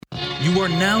You are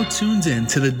now tuned in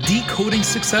to the Decoding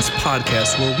Success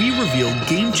podcast, where we reveal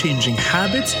game-changing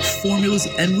habits, formulas,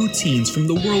 and routines from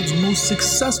the world's most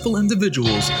successful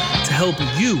individuals to help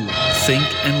you think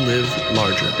and live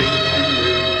larger.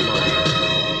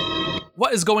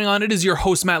 What is going on? It is your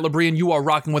host, Matt Labrie, and you are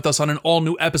rocking with us on an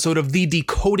all-new episode of the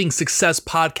Decoding Success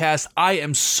podcast. I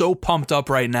am so pumped up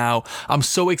right now. I'm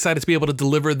so excited to be able to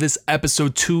deliver this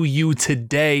episode to you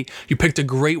today. You picked a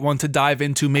great one to dive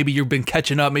into. Maybe you've been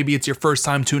catching up. Maybe it's your first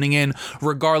time tuning in.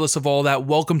 Regardless of all that,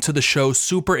 welcome to the show.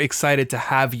 Super excited to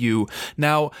have you.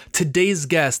 Now, today's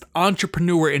guest,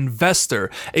 entrepreneur,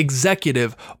 investor,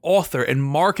 executive, author, and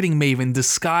marketing maven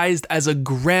disguised as a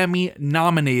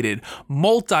Grammy-nominated,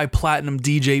 multi-platinum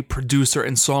DJ, producer,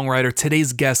 and songwriter.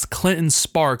 Today's guest, Clinton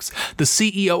Sparks, the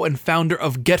CEO and founder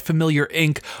of Get Familiar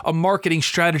Inc., a marketing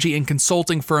strategy and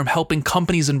consulting firm helping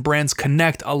companies and brands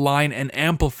connect, align, and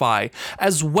amplify,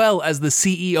 as well as the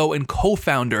CEO and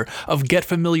co-founder of Get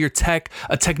Familiar Tech,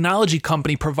 a technology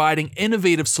company providing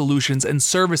innovative solutions and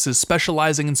services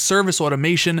specializing in service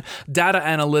automation, data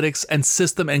analytics, and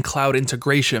system and cloud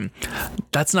integration.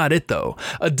 That's not it, though.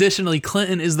 Additionally,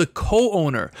 Clinton is the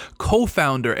co-owner,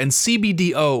 co-founder, and CBDO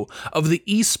of the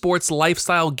esports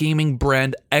lifestyle gaming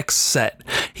brand XSET.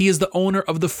 He is the owner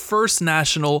of the first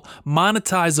national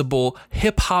monetizable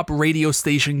hip-hop radio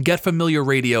station, Get Familiar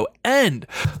Radio, and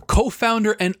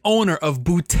co-founder and owner of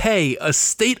Bootay, a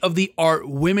state-of-the-art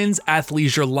women's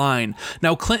athleisure line.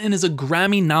 Now, Clinton is a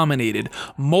Grammy-nominated,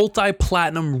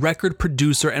 multi-platinum record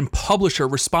producer and publisher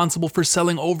responsible for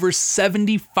selling over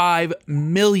 75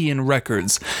 million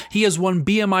records. He has won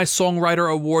BMI Songwriter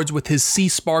Awards with his C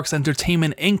Sparks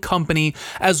Entertainment Inc. company,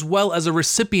 as well as a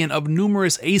recipient of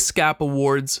numerous ASCAP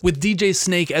awards with DJ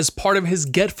Snake as part of his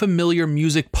Get Familiar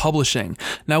music publishing.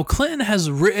 Now, Clinton has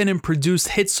written and produced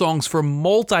hit songs for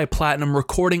multi-platinum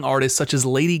recording artists such as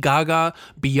Lady Gaga,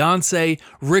 Beyonce,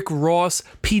 Rick Ross,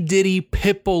 P. Diddy,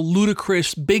 Pitbull,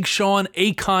 Ludacris, Big Sean,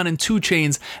 Akon, and 2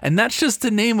 Chainz, and that's just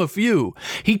to name a few.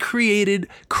 He created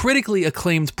critically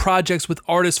acclaimed projects with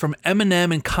artists from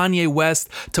Eminem and Kanye West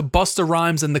to Busta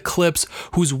Rhymes and The Clips,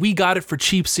 whose We Got It for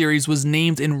Cheap series was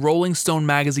named in Rolling Stone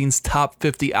magazine's top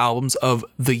 50 albums of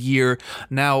the year.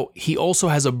 Now, he also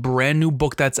has a brand new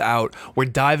book that's out. We're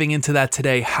diving into that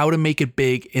today, how to make it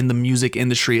big in the music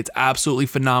industry. It's absolutely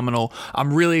phenomenal.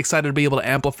 I'm really excited to be able to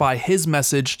amplify his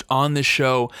message on this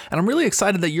show, and I'm really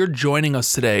excited that you're joining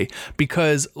us today,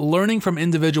 because learning from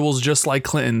individuals just like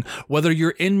Clinton, whether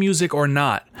you're in music or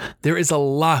not, there is a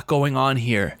lot going on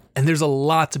here. And there's a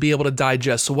lot to be able to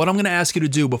digest. So what I'm going to ask you to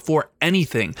do before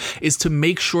anything is to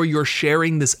make sure you're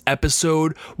sharing this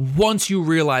episode once you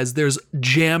realize there's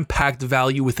jam-packed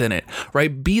value within it,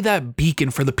 right? Be that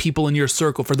beacon for the people in your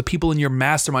circle, for the people in your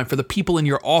mastermind, for the people in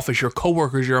your office, your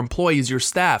coworkers, your employees, your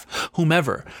staff,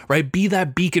 whomever, right? Be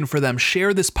that beacon for them.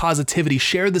 Share this positivity,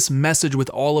 share this message with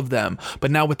all of them. But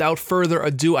now, without further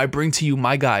ado, I bring to you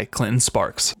my guy, Clinton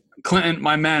Sparks. Clinton,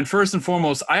 my man, first and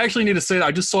foremost, I actually need to say that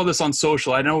I just saw this on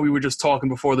social. I know we were just talking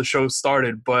before the show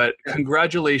started, but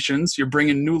congratulations. You're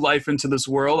bringing new life into this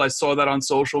world. I saw that on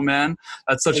social, man.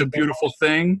 That's such a beautiful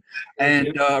thing.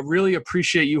 And really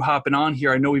appreciate you hopping on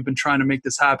here. I know we've been trying to make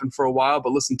this happen for a while,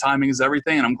 but listen, timing is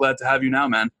everything, and I'm glad to have you now,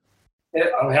 man. Yeah,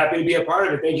 I'm happy to be a part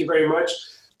of it. Thank you very much.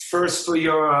 First, for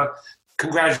your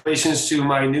congratulations to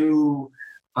my new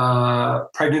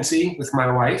pregnancy with my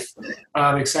wife.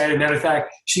 I'm excited. Matter of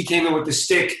fact, she came in with the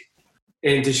stick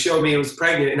and to show me I was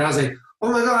pregnant, and I was like,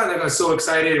 oh my God, and I got so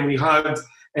excited, and we hugged,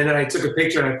 and then I took a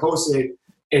picture and I posted it,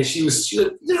 and she was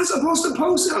like, you're not supposed to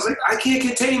post it. I was like, I can't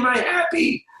contain my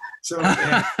happy. So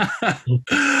yeah.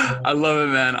 I love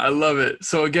it, man. I love it.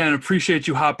 So again, appreciate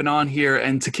you hopping on here.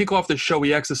 And to kick off the show,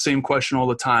 we ask the same question all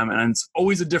the time, and it's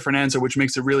always a different answer, which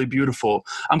makes it really beautiful.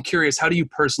 I'm curious, how do you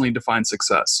personally define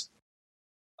success?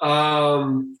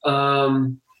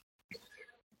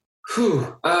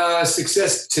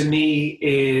 Success to me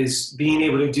is being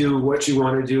able to do what you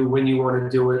want to do when you want to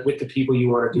do it with the people you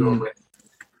want to do it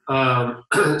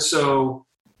with. So,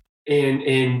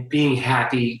 and being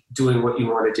happy doing what you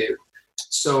want to do.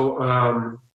 So,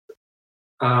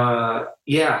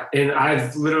 and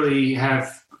I've literally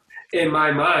in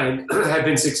my mind, have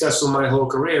been successful my whole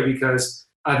career because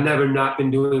I've never not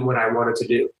been doing what I wanted to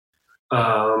do.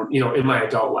 In my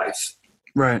adult life.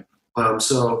 Right.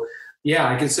 So yeah,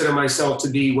 I consider myself to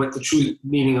be what the true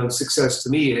meaning of success to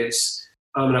me is.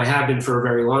 And I have been for a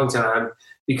very long time,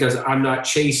 because I'm not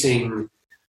chasing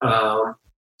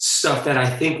stuff that I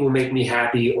think will make me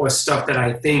happy or stuff that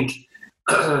I think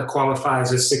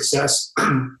qualifies as success.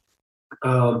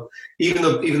 Even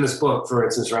this book, for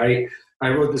instance, right? I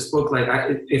wrote this book,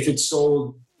 if it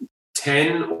sold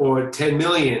 10 or 10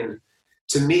 million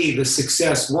to me, the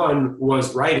success, one,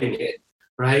 was writing it,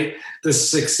 right? The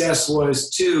success was,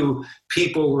 two,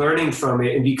 people learning from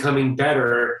it and becoming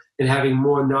better and having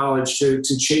more knowledge to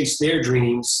chase their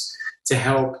dreams to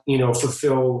help,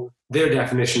 fulfill their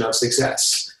definition of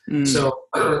success. So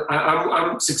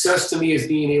I'm success to me is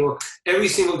being able, every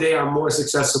single day I'm more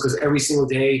successful because every single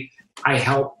day I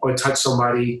help or touch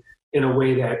somebody in a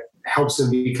way that helps them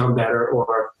become better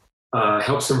or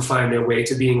helps them find their way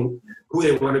to being who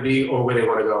they want to be or where they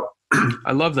want to go.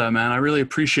 I love that, man. I really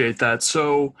appreciate that.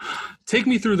 So take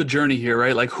me through the journey here,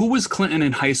 right? Like, who was Clinton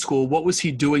in high school? What was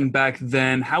he doing back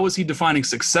then? How was he defining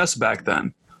success back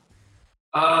then?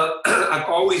 I've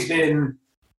always been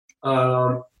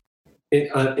an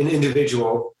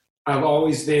individual. I've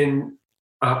always been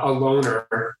a loner,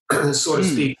 so to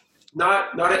speak.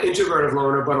 Not an introverted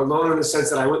loner, but a loner in the sense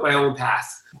that I went my own path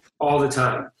all the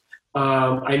time.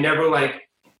 I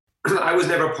was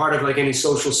never part of any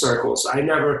social circles.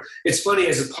 It's funny,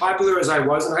 as popular as I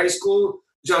was in high school,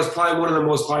 which I was probably one of the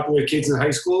most popular kids in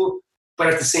high school, but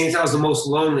at the same time I was the most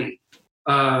lonely.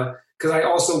 Because I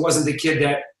also wasn't the kid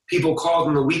that people called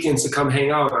on the weekends to come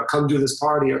hang out or come do this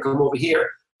party or come over here.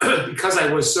 Because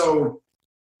I was so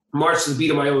marched to the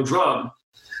beat of my own drum,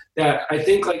 that I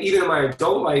think even in my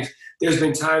adult life, there's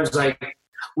been times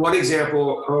one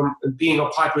example, being a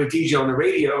popular DJ on the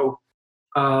radio,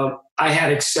 I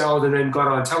had excelled and then got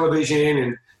on television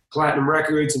and platinum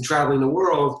records and traveling the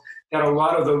world, that a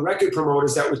lot of the record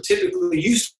promoters that would typically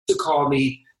used to call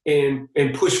me and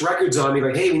push records on me,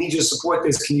 like, hey, we need you to support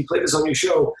this. Can you play this on your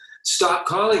show? Stop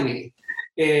calling me.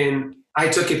 And I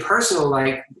took it personal,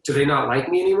 do they not like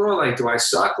me anymore? Do I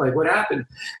suck? What happened?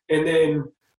 And then,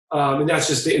 and that's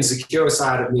just the insecure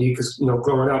side of me because,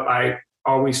 growing up, I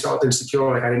always felt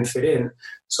insecure, I didn't fit in.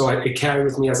 So it carried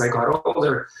with me as I got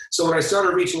older. So when I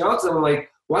started reaching out to them, I'm like,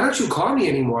 why don't you call me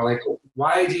anymore?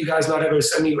 Why do you guys not ever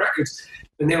send me records?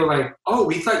 And they were like, oh,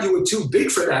 we thought you were too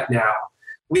big for that now.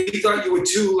 We thought you were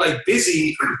too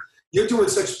busy. You're doing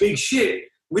such big shit.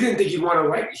 We didn't think you'd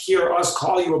want to hear us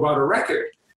call you about a record.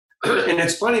 And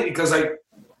it's funny because I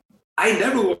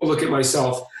never will look at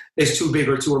myself as too big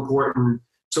or too important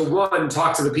to, one,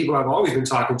 talk to the people I've always been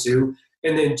talking to.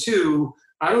 And then two,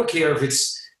 I don't care if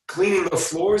it's cleaning the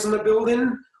floors in the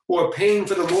building or paying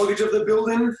for the mortgage of the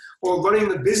building or running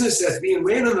the business that's being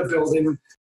ran in the building.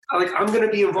 I'm going to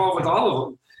be involved with all of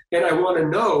them. And I want to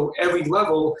know every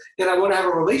level, and I want to have a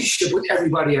relationship with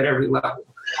everybody at every level.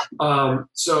 I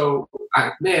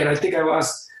think I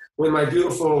lost when my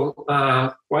beautiful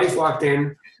wife walked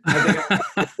in. I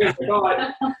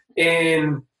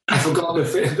forgot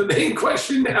the main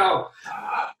question now.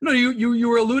 No, you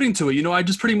were alluding to it. I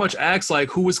just pretty much asked,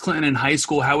 who was Clinton in high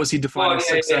school? How was he defining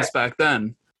success back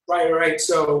then? Right.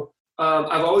 So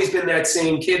I've always been that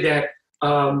same kid that,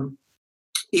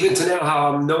 even to now,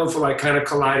 how I'm known for kind of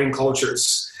colliding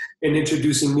cultures and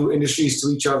introducing new industries to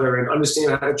each other and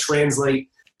understanding how to translate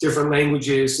different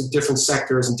languages and different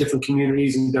sectors and different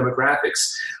communities and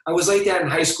demographics. I was like that in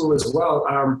high school as well.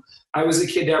 I was a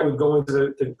kid that would go into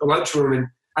the lunchroom and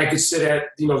I could sit at,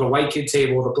 the white kid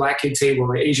table, the black kid table,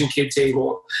 the Asian kid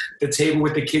table, the table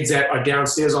with the kids that are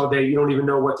downstairs all day. You don't even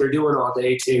know what they're doing all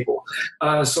day table.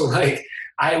 I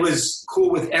was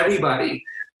cool with everybody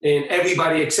and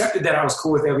everybody accepted that I was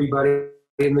cool with everybody.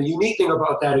 And the unique thing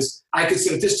about that is I could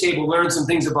sit at this table, learn some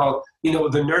things about, the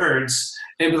nerds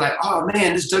and be like, oh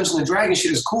man, this Dungeons and Dragons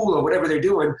shit is cool or whatever they're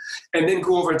doing. And then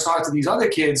go over and talk to these other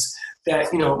kids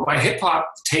that, my hip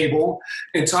hop table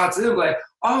and talk to them like,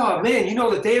 oh man,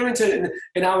 that they're into it.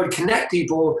 And I would connect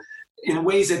people in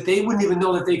ways that they wouldn't even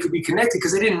know that they could be connected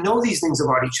because they didn't know these things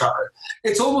about each other.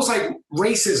 It's almost like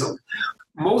racism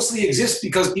mostly exists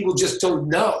because people just don't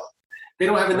know. They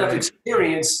don't have enough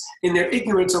experience in their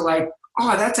ignorance of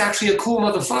oh, that's actually a cool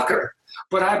motherfucker.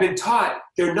 But I've been taught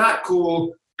they're not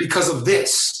cool because of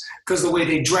this, because the way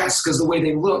they dress, because the way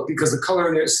they look, because the color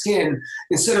of their skin,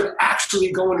 instead of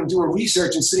actually going and doing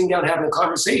research and sitting down and having a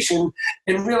conversation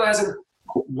and realizing,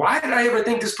 why did I ever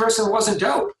think this person wasn't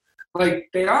dope?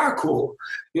 They are cool.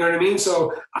 You know what I mean?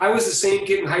 So I was the same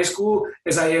kid in high school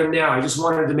as I am now. I just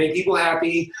wanted to make people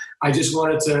happy. I just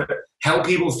wanted to help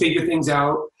people figure things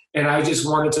out. And I just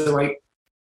wanted to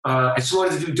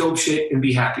do dope shit and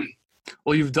be happy.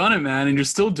 Well, you've done it, man, and you're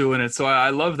still doing it. So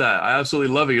I love that. I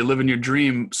absolutely love it. You're living your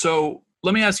dream. So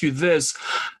let me ask you this.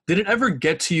 Did it ever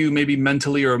get to you maybe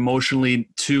mentally or emotionally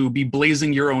to be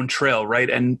blazing your own trail, right?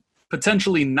 And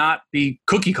potentially not be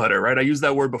cookie cutter, right? I used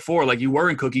that word before. You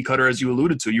weren't cookie cutter, as you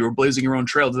alluded to. You were blazing your own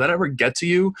trail. Did that ever get to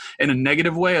you in a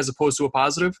negative way as opposed to a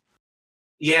positive?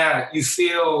 Yeah, you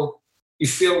feel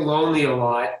lonely a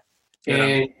lot.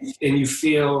 Yeah. And you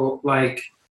feel like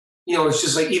it's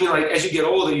just like, even like as you get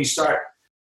older, you start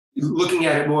looking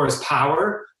at it more as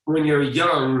power. When you're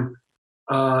young,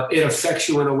 it affects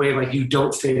you in a way like you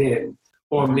don't fit in,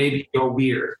 or maybe you're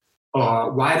weird,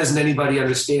 or why doesn't anybody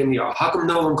understand me, or how come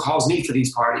no one calls me for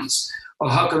these parties, or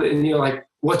how come, and you're like,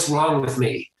 what's wrong with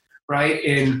me, right?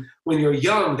 And when you're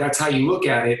young, that's how you look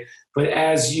at it. But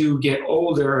as you get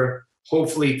older,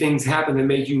 hopefully things happen that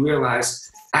make you realize,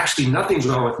 actually nothing's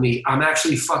wrong with me. I'm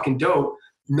actually fucking dope.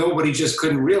 Nobody just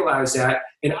couldn't realize that,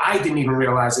 and I didn't even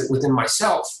realize it within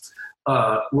myself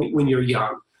when you're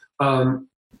young.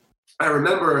 I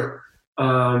remember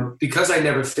because I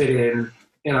never fit in,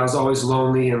 and I was always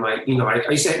lonely, and like,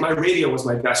 I used to, my radio was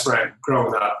my best friend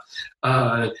growing up.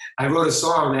 I wrote a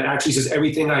song that actually says,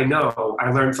 everything I know,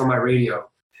 I learned from my radio.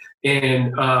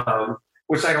 And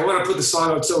which, like, I want to put the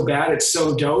song out so bad, it's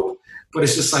so dope, but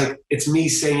it's just like, it's me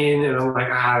singing, and I'm like,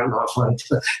 I don't know if I want to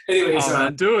do it. Anyways.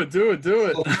 Man, do it.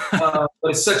 But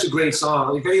it's such a great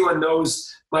song. If anyone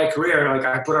knows my career, like,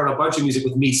 I put out a bunch of music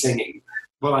with me singing,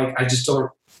 but like, I just don't,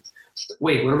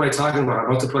 wait, what am I talking about?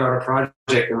 I'm about to put out a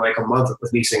project in like a month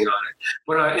with me singing on it.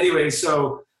 But anyway,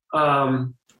 so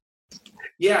so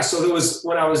there was,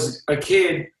 when I was a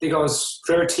kid, I think I was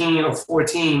 13 or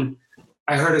 14,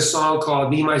 I heard a song called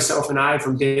Me, Myself, and I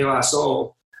from De La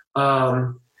Soul.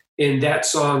 And that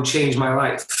song changed my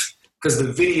life, because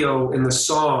the video and the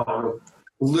song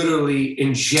literally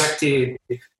injected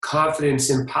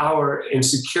confidence and power and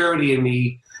security in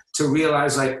me to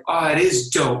realize, like, oh, it is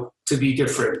dope to be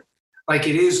different. Like,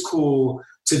 it is cool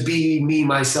to be me,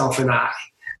 myself, and I.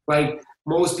 Like,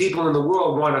 most people in the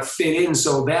world want to fit in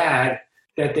so bad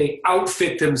that they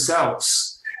outfit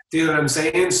themselves. Do you know what I'm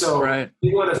saying? So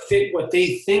They want to fit what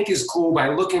they think is cool by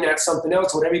looking at something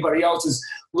else, what everybody else is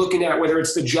looking at, whether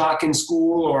it's the jock in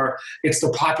school or it's the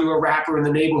popular rapper in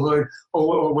the neighborhood,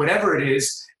 or whatever it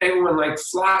is. Everyone like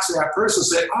flocks to that person,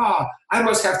 say, oh, I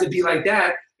must have to be like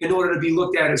that in order to be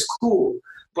looked at as cool.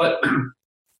 But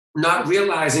not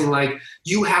realizing, like,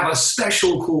 you have a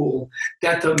special cool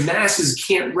that the masses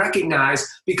can't recognize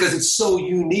because it's so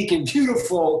unique and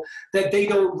beautiful that they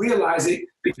don't realize it,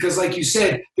 because, like you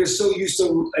said, they're so used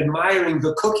to admiring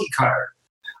the cookie cutter.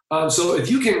 So if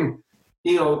you can,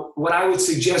 what I would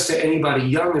suggest to anybody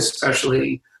young,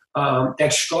 especially,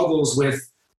 that struggles with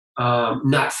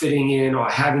not fitting in or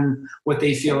having what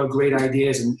they feel are great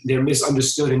ideas and they're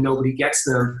misunderstood and nobody gets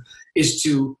them, is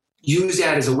to use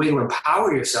that as a way to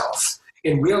empower yourself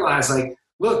and realize, like,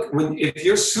 look, if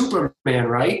you're Superman,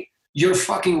 right, you're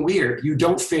fucking weird. You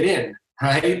don't fit in,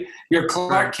 right? You're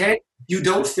Clark Kent, you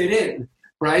don't fit in,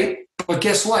 right? But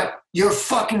guess what? You're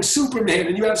fucking Superman,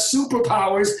 and you have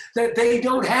superpowers that they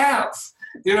don't have.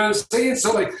 You know what I'm saying?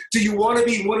 So, like, do you want to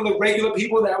be one of the regular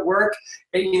people that work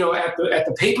at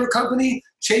the paper company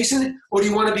chasing it? Or do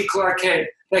you want to be Clark Kent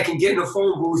that can get in a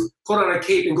phone booth, put on a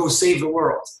cape, and go save the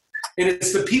world? And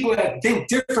it's the people that think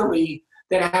differently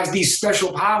that have these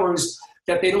special powers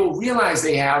that they don't realize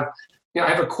they have. I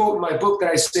have a quote in my book that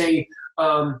I say,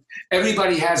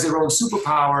 everybody has their own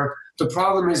superpower. The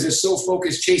problem is they're so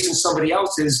focused chasing somebody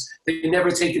else's, they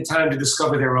never take the time to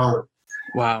discover their own.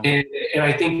 Wow. And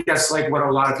I think that's like what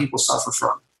a lot of people suffer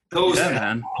from. Those that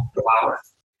have the power.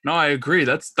 No, I agree.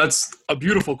 That's a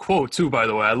beautiful quote too, by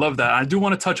the way. I love that. I do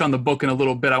want to touch on the book in a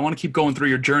little bit. I want to keep going through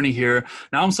your journey here.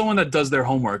 Now, I'm someone that does their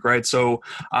homework, right? So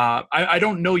I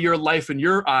don't know your life in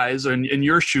your eyes or in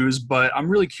your shoes, but I'm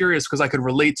really curious because I could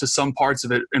relate to some parts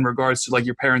of it in regards to, like,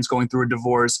 your parents going through a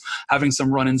divorce, having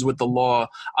some run-ins with the law.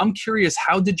 I'm curious,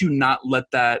 how did you not let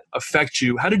that affect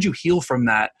you? How did you heal from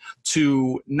that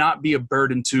to not be a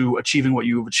burden to achieving what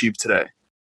you have achieved today?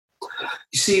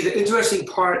 You see, the interesting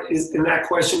part is in that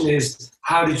question is,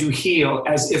 how did you heal?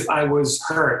 As if I was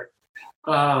hurt.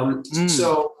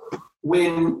 So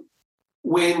when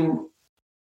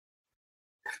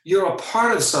you're a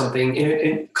part of something,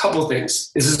 and a couple of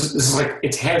things. This is like,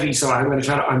 it's heavy, so I'm going to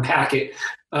try to unpack it.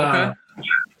 Okay.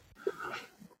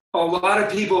 A lot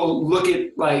of people look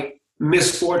at, like,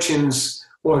 misfortunes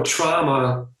or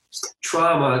trauma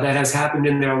that has happened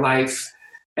in their life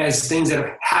as things that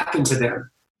have happened to them.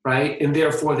 Right? And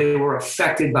therefore they were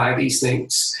affected by these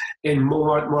things. And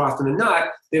more often than not,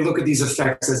 they look at these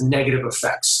effects as negative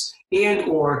effects, and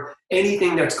or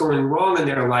anything that's going wrong in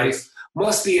their life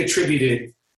must be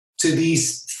attributed to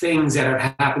these things that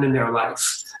have happened in their life.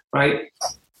 Right?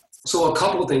 So a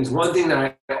couple of things. One thing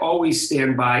that I always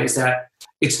stand by is that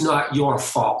it's not your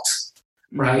fault.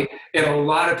 Right? And a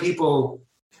lot of people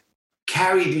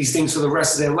carry these things for the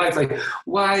rest of their life. Like,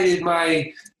 why did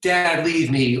my dad leave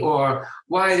me? Or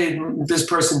why did this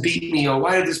person beat me? Or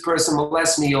why did this person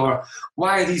molest me? Or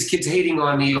why are these kids hating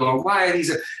on me? Or why are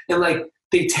these? And, like,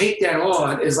 they take that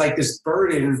on as like this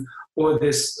burden or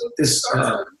this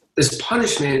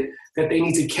punishment that they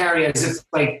need to carry, as if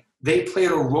like they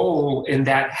played a role in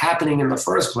that happening in the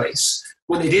first place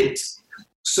when they didn't.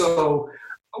 So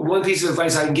one piece of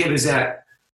advice I can give is that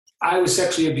I was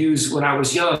sexually abused when I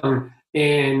was young,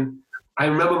 and I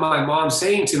remember my mom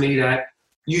saying to me that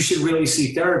you should really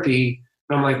see therapy.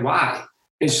 And I'm like, why?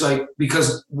 And she's like,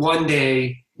 because one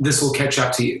day this will catch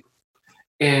up to you.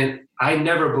 And I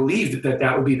never believed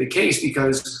that would be the case,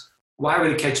 because why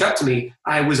would it catch up to me?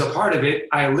 I was a part of it.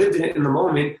 I lived in it in the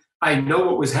moment. I know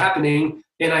what was happening,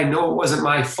 and I know it wasn't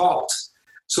my fault.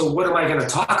 So what am I going to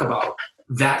talk about?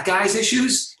 That guy's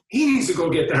issues? He needs to go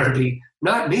get therapy,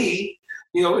 not me.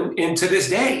 And to this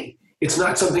day, it's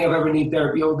not something I've ever needed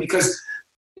therapy over, because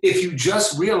if you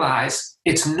just realize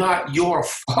it's not your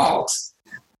fault,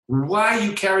 why are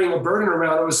you carrying a burden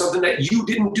around over something that you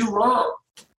didn't do wrong?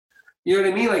 You know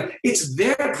what I mean? Like, it's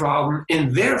their problem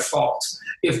and their fault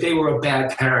if they were a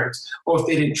bad parent or if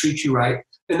they didn't treat you right.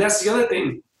 And that's the other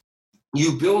thing.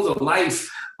 You build a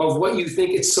life of what you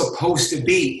think it's supposed to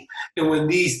be. And when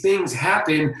these things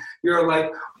happen, you're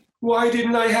like, why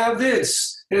didn't I have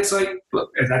this? And it's like, look,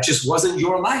 that just wasn't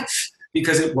your life,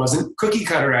 because it wasn't cookie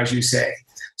cutter, as you say.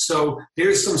 So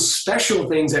there's some special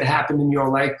things that happened in your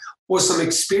life, or some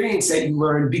experience that you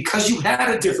learned because you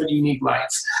had a different, unique life.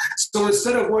 So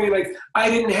instead of worrying like, I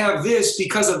didn't have this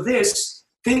because of this,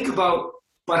 think about,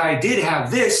 but I did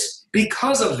have this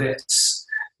because of this.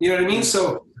 You know what I mean?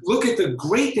 So look at the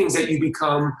great things that you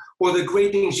become, or the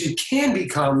great things you can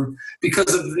become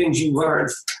because of the things you learned.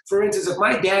 For instance, if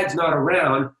my dad's not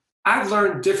around, I've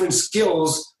learned different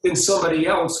skills than somebody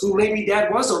else who maybe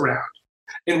dad was around.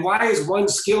 And why is one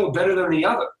skill better than the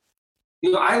other?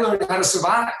 I learned how to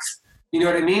survive. You know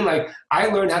what I mean? Like, I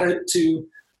learned how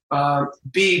to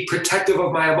be protective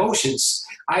of my emotions.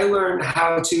 I learned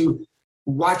how to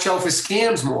watch out for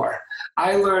scams more.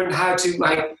 I learned how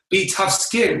to be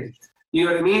tough-skinned. You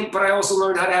know what I mean? But I also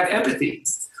learned how to have empathy.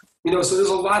 So there's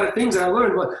a lot of things that I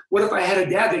learned. But what if I had a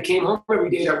dad that came home every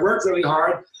day, that worked really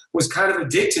hard, was kind of a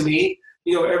dick to me,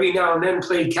 every now and then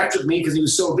played catch with me because he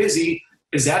was so busy?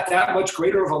 Is that much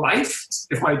greater of a life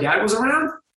if my dad was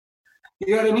around?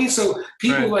 You know what I mean? So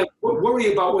people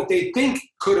worry about what they think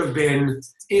could have been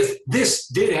if this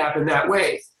did happen that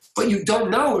way. But you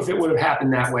don't know if it would have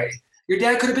happened that way. Your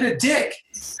dad could have been a dick.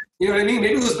 You know what I mean?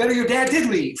 Maybe it was better your dad did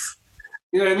leave.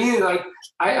 You know what I mean? Like,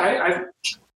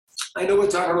 I know we're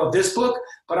talking about this book,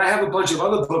 but I have a bunch of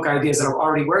other book ideas that I'm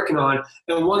already working on.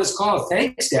 And one is called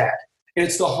Thanks, Dad. And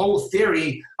it's the whole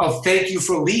theory of thank you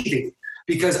for leaving,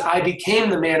 because I became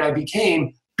the man I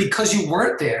became because you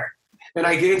weren't there. And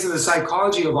I get into the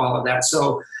psychology of all of that.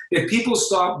 So if people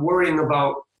stop worrying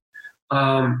about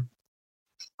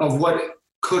of what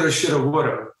coulda, shoulda,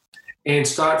 woulda, and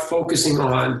start focusing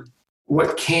on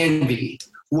what can be,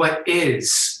 what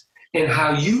is, and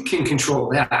how you can control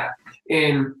that.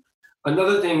 And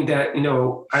another thing that,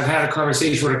 I've had a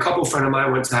conversation with a couple friend of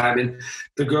mine one time, and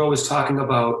the girl was talking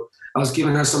about, I was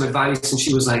giving her some advice, and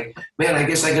she was like, man, I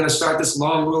guess I'm going to start this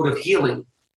long road of healing.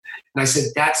 And I said,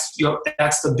 that's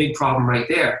the big problem right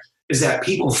there, is that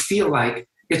people feel like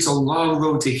it's a long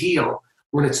road to heal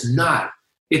when it's not.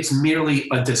 It's merely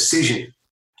a decision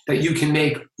that you can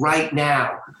make right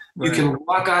now. Right. You can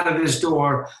walk out of this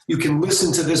door, you can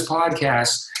listen to this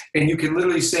podcast, and you can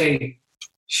literally say,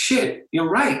 shit, you're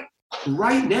right.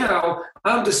 Right now,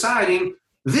 I'm deciding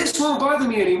this won't bother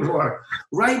me anymore.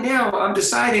 Right now, I'm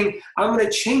deciding I'm going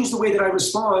to change the way that I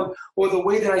respond or the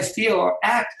way that I feel or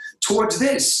act towards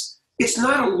this. It's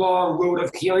not a long road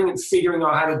of healing and figuring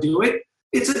out how to do it.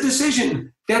 It's a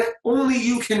decision that only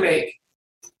you can make.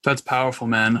 That's powerful,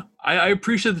 man. I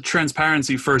appreciate the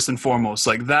transparency first and foremost.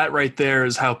 Like, that right there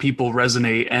is how people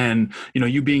resonate. And,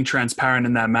 you being transparent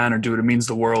in that manner, dude, it means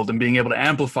the world. And being able to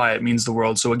amplify it means the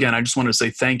world. So again, I just want to say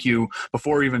thank you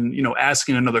before even,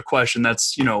 asking another question.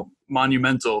 That's,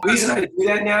 monumental. The reason I do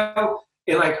that now,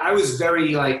 and I was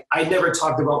very I never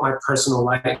talked about my personal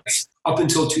life up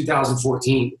until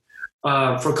 2014 for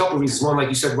a couple of reasons. One, like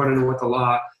you said, running with the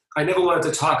law. I never wanted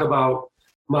to talk about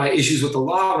my issues with the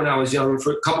law when I was young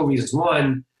for a couple of reasons.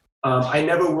 One, I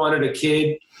never wanted a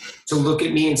kid to look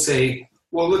at me and say,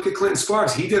 well, look at Clinton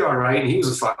Sparks. He did all right, and he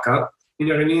was a fuck up. You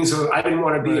know what I mean? So I didn't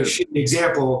want to be a shitty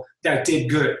example that did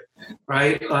good,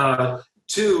 right?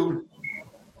 Two,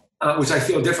 which I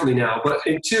feel differently now. But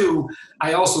two,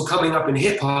 I also, coming up in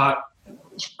hip-hop,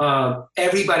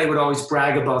 everybody would always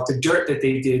brag about the dirt that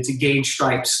they did to gain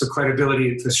stripes for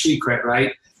credibility, for street cred,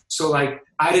 right? So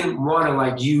I didn't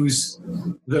want to use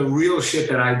the real shit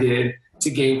that I did to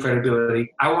gain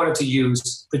credibility. I wanted to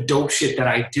use the dope shit that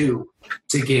I do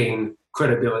to gain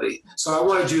credibility. So I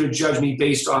wanted you to judge me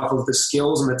based off of the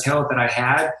skills and the talent that I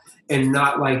had, and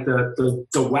not like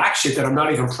the whack shit that I'm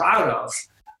not even proud of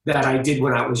that I did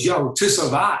when I was young to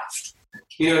survive.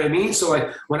 You know what I mean? So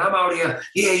like when I'm out here,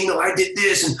 I did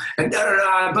this and da da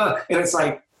da, but, and it's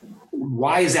like,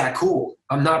 why is that cool?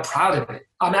 I'm not proud of it.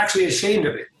 I'm actually ashamed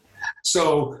of it.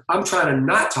 So I'm trying to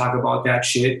not talk about that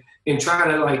shit and trying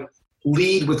to like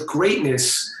lead with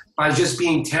greatness by just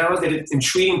being talented and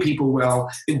treating people well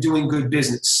and doing good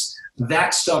business.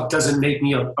 That stuff doesn't make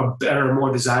me a better,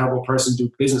 more desirable person to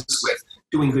do business with.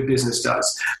 Doing good business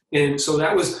does. And so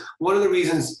that was one of the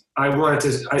reasons I wanted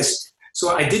to,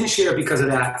 so I didn't share it because of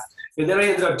that. And then I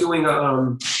ended up doing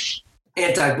a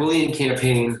anti-bullying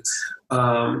campaign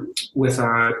with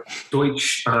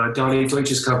Donnie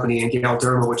Deutsch's company and Gail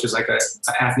Derma, which is like a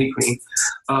athlete queen.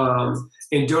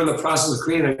 And during the process of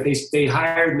creating it, they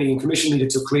hired me and commissioned me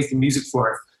to create the music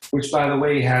for it, which by the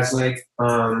way has like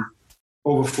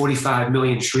over 45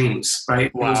 million streams,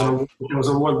 right? Wow. It was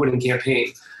an award-winning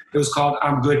campaign. It was called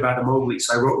I'm Good by the Mowglis.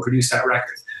 So I wrote and produced that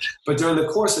record. But during the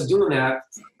course of doing that,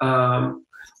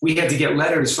 we had to get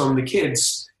letters from the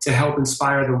kids to help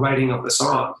inspire the writing of the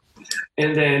song.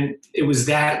 And then it was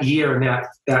that year and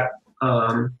that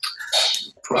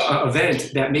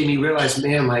event that made me realize,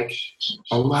 man, like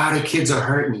a lot of kids are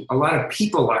hurting. A lot of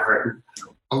people are hurting.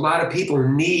 A lot of people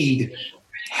need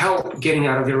help getting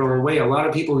out of their own way. A lot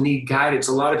of people need guidance.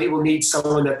 A lot of people need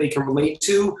someone that they can relate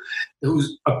to,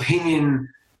 whose opinion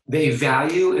they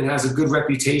value and has a good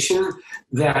reputation,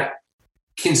 that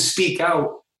can speak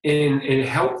out and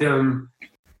help them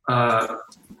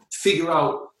figure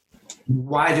out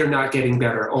why they're not getting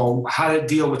better or how to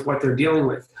deal with what they're dealing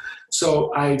with.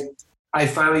 So I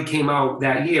finally came out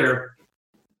that year.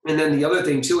 And then the other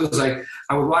thing too is like,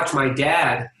 I would watch my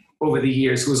dad over the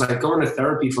years, who was like going to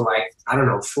therapy for like, I don't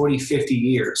know, 40, 50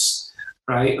 years,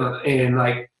 right? And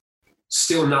like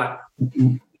still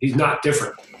he's not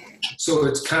different. So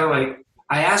it's kind of like,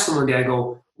 I asked him one day, I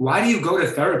go, why do you go to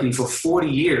therapy for 40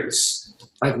 years?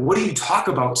 Like, what do you talk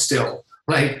about still?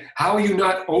 Like, how are you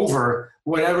not over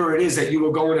whatever it is that you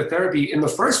were going to therapy in the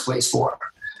first place for?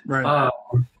 Right.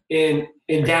 And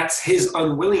that's his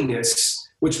unwillingness,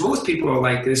 which most people are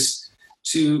like this,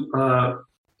 to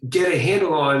get a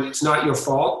handle on it's not your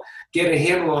fault. Get a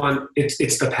handle on it's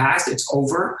the past, it's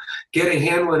over. Get a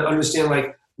handle and understand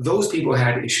like those people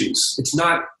had issues. It's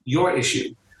not your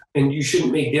issue. And you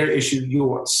shouldn't make their issue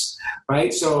yours,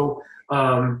 right? So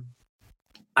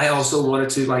I also wanted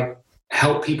to like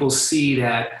help people see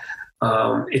that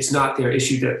it's not their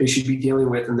issue that they should be dealing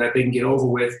with, and that they can get over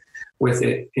with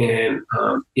it. And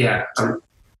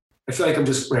I feel like I'm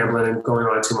just rambling and going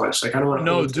on too much. Like I don't want to.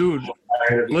 No, dude.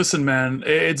 Listen, man,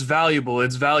 it's valuable.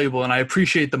 It's valuable. And I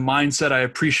appreciate the mindset. I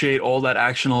appreciate all that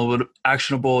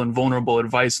actionable and vulnerable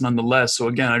advice nonetheless. So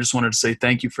again, I just wanted to say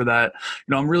thank you for that.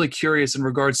 You know, I'm really curious in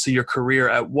regards to your career.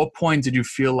 At what point did you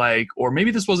feel like, or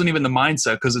maybe this wasn't even the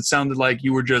mindset, because it sounded like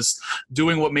you were just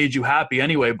doing what made you happy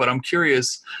anyway, but I'm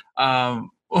curious, I'm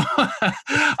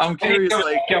curious,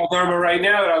 like Galderma right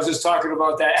now, that I was just talking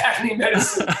about that acne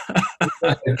medicine.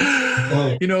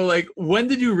 You know, like when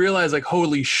did you realize like,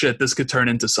 holy shit, this could turn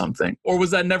into something? Or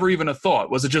was that never even a thought?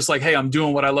 Was it just like, hey, I'm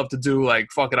doing what I love to do. Like,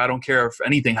 fuck it. I don't care if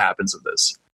anything happens of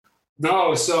this.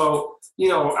 No. So, you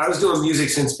know, I was doing music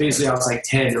since basically I was like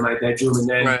 10 in my bedroom, and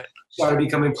then started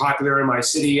becoming popular in my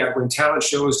city. I went talent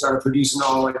shows, started producing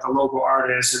all like the local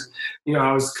artists. And, you know,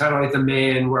 I was kind of like the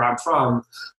man where I'm from.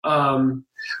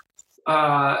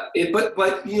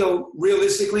 But you know,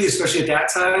 realistically, especially at that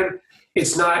time,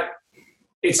 it's not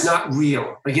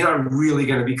real. Like you're not really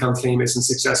going to become famous and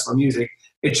successful in music.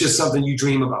 It's just something you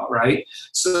dream about, right?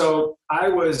 So I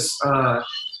was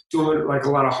doing like a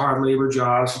lot of hard labor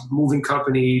jobs, moving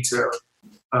company to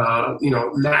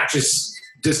mattress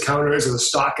discounters as a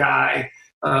stock guy,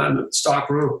 stock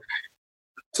room,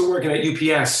 to working at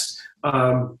UPS.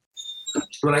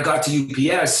 When I got to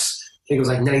UPS, I think it was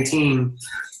like 19.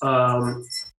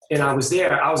 And I was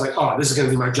there, I was like, oh, this is going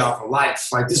to be my job for life.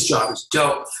 Like, this job is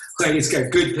dope. Like, it's got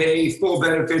good pay, full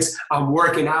benefits. I'm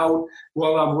working out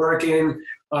while I'm working.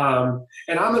 And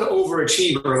I'm an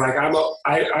overachiever. Like,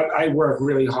 I work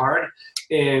really hard.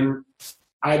 And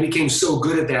I became so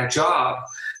good at that job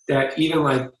that even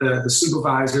like the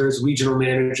supervisors, regional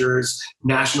managers,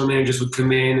 national managers would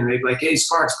come in and they'd be like, hey,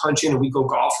 Sparks, punch in, and we'd go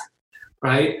golfing,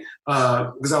 right?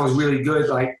 Because I was really good.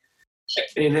 Like,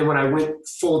 and then when I went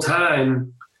full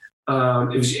time,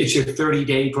 It's your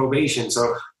 30-day probation.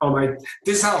 So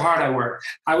this is how hard I work.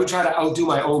 I would try to outdo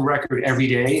my own record every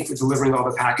day for delivering all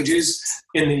the packages.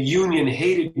 And the union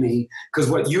hated me because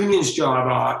what union's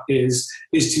job is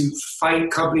to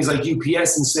fight companies like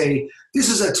UPS and say, this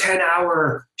is a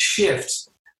 10-hour shift,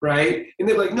 right? And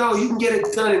they're like, no, you can get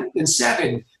it done in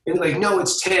 7. And they're like, no,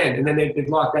 it's 10. And then they'd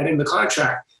lock that in the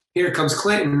contract. Here comes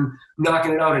Clinton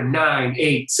knocking it out at 9,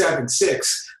 8, 7,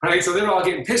 6. Right, so they're all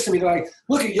getting pissed at me. They're like,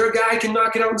 look, your guy can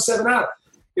knock it out in 7 hours.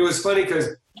 It was funny because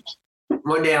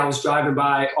one day I was driving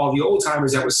by all the old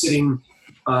timers that were sitting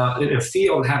in a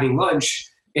field having lunch,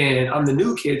 and I'm the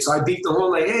new kid, so I beat the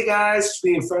horn like, hey guys, just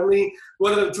being friendly.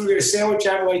 One of them threw their sandwich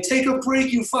at me like, take a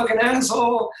break, you fucking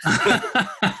asshole.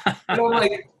 And I'm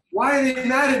like, why are they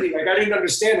mad at me? Like, I didn't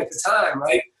understand at the time,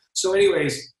 right? So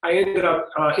anyways, I ended up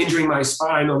injuring my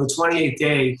spine on the 28th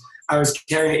day. I was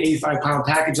carrying an 85-pound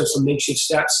package of some makeshift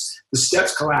steps. The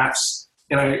steps collapsed,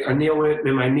 and I nailed it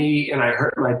in my knee, and I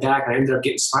hurt my back, and I ended up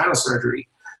getting spinal surgery.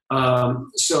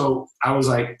 So I was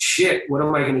like, shit, what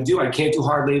am I going to do? I can't do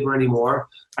hard labor anymore.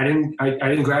 I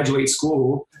didn't graduate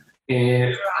school,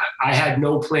 and I had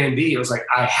no plan B. I was like,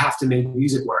 I have to make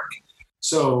music work.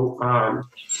 So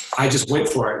I just went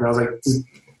for it, and I was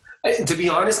like, to be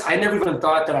honest, I never even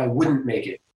thought that I wouldn't make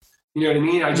it. You know what I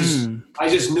mean? I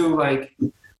just knew, like,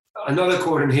 another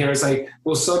quote in here is like,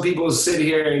 well, some people sit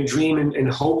here and dream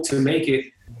and hope to make it.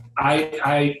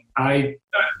 I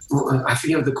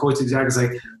forget what the quote's exact. It's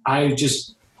like, I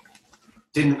just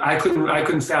didn't, I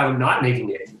couldn't fathom not making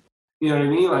it. You know what I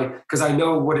mean? Like, cause I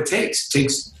know what it takes. It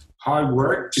takes hard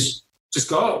work. Just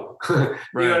go. You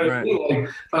know what I mean?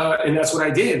 Like, and that's what I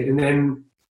did. And then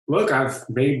look, I've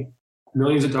made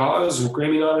millions of dollars with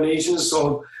Grammy nominations,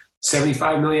 sold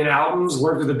 75 million albums,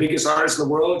 worked with the biggest artists in the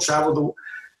world, traveled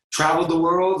the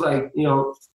world. Like, you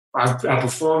know, I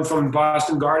performed from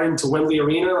Boston Garden to Wembley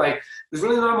Arena. Like, there's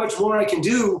really not much more I can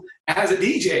do as a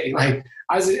DJ. Like,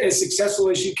 as successful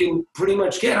as you can pretty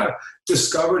much get. I've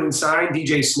discovered and signed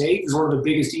DJ Snake, who's one of the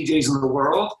biggest DJs in the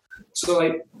world. So,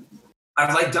 like,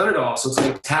 I've, like, done it all. So it's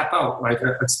like, tap out. Like,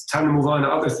 it's time to move on to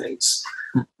other things.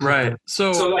 Right.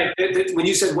 So like, when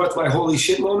you said, what's my holy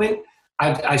shit moment?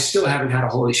 I still haven't had a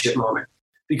holy shit moment.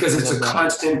 Because it's a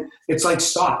constant, it's like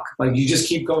stock. Like, you just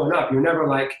keep going up. You're never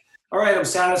like, all right, I'm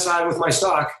satisfied with my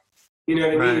stock. You know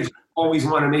what I mean? You always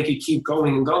want to make it keep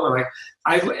going and going.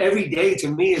 Like, every day to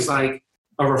me is like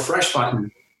a refresh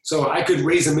button. So I could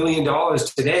raise $1 million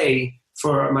today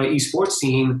for my esports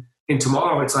team, and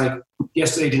tomorrow it's like,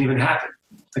 yesterday didn't even happen.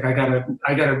 Like,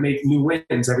 I gotta make new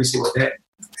wins every single day.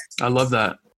 I love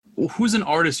that. Who's an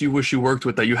artist you wish you worked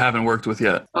with that you haven't worked with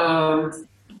yet?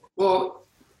 Well,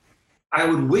 I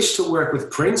would wish to work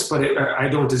with Prince, but I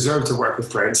don't deserve to work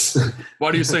with Prince.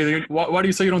 Why do you say you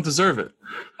don't deserve it?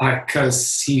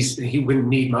 Because he wouldn't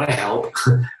need my help.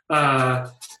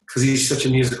 Because he's such a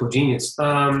musical genius.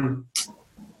 I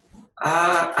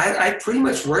pretty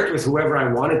much worked with whoever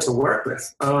I wanted to work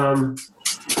with. I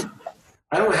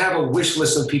don't have a wish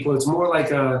list of people. It's more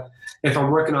like if I'm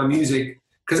working on music,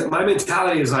 because my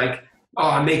mentality is like, oh,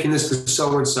 I'm making this for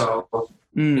so-and-so.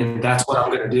 And that's what I'm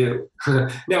going to do.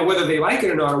 Now, whether they like it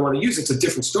or not, I want to use it, it's a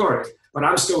different story. But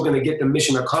I'm still going to get the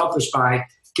mission accomplished by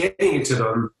getting it to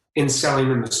them and selling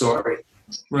them the story.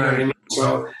 You know what I mean?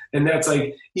 So, and that's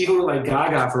like, even with like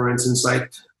Gaga, for instance,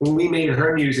 like when we made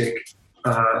her music,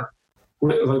 like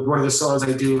one of the songs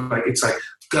I do, like it's like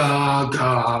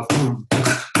Gaga, boom,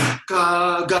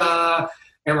 Gaga.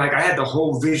 And like I had the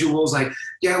whole visuals, like,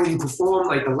 yeah, when you perform,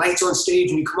 like the lights on stage,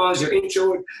 when you come on as your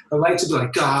intro, the lights would be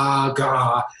like, ga,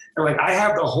 ga. And like I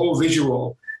have the whole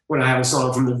visual when I have a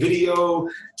song, from the video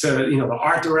to, you know, the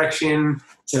art direction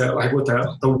to like what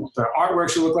the artwork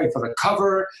should look like for the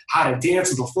cover, how to dance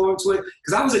and perform to it.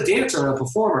 Because I was a dancer and a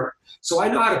performer. So I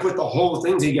know how to put the whole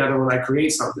thing together when I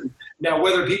create something. Now,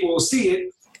 whether people will see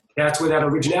it, that's where that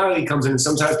originality comes in.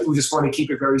 Sometimes people just want to keep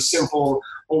it very simple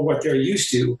or what they're used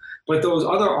to. But those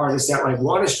other artists that like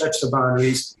want to stretch the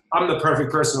boundaries, I'm the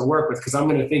perfect person to work with because I'm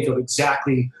going to think of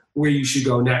exactly where you should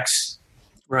go next.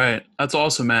 Right. That's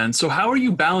awesome, man. So how are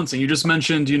you balancing? You just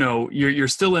mentioned, you know, you're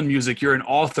still in music, you're an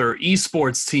author,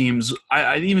 esports teams.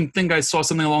 I even think I saw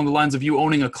something along the lines of you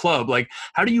owning a club. Like,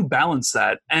 how do you balance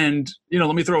that? And, you know,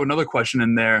 let me throw another question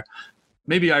in there.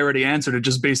 Maybe I already answered it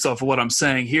just based off of what I'm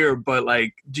saying here, but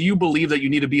like, do you believe that you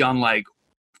need to be on like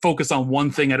focus on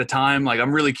one thing at a time? Like,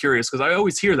 I'm really curious because I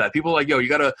always hear that people are like, yo, you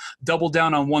got to double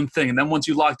down on one thing. And then once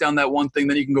you lock down that one thing,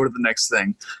 then you can go to the next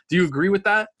thing. Do you agree with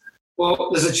that?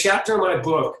 Well, there's a chapter in my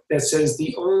book that says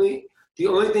the only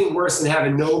thing worse than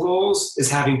having no goals is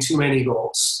having too many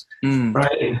goals.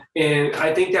 right? And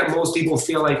I think that most people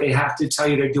feel like they have to tell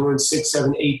you they're doing 6,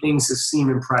 7, 8 things to seem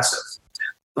impressive.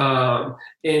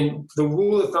 And the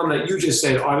rule of thumb that you just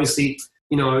said, obviously,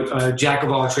 jack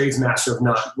of all trades, master of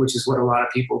none, which is what a lot of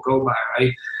people go by,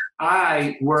 right?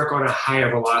 I work on a higher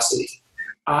velocity.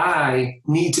 I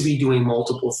need to be doing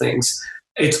multiple things.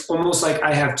 It's almost like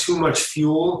I have too much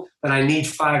fuel that I need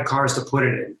 5 cars to put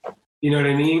it in. You know what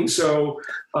I mean? So,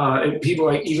 and people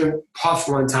like even Puff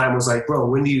one time was like, bro,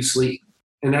 when do you sleep?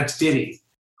 And that's Diddy,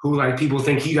 who like people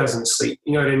think he doesn't sleep.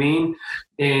 You know what I mean?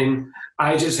 And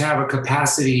I just have a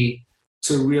capacity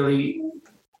to really,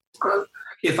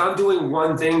 if I'm doing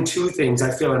 1 thing, 2 things,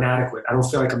 I feel inadequate. I don't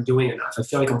feel like I'm doing enough. I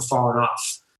feel like I'm falling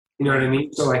off. You know what I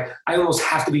mean? So like, I almost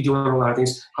have to be doing a lot of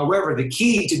things. However, the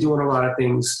key to doing a lot of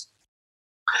things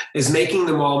is making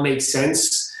them all make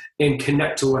sense and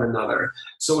connect to one another.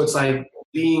 So it's like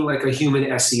being like a human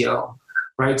SEO,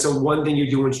 right? So one thing you're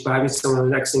doing is driving to the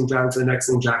next thing, driving to the next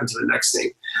thing, driving to the next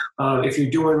thing. If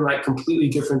you're doing like completely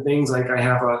different things, like I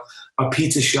have a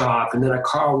pizza shop and then a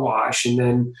car wash and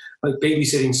then like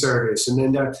babysitting service and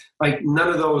then like none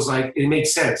of those, like it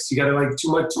makes sense. You got to like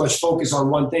too much focus on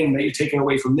one thing that you're taking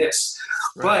away from this.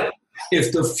 Right. But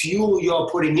if the fuel you're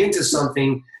putting into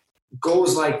something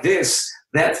goes like this,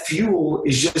 that fuel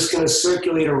is just going to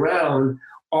circulate around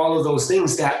all of those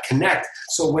things that connect.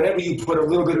 So whenever you put a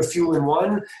little bit of fuel in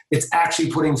one, it's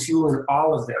actually putting fuel in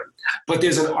all of them. But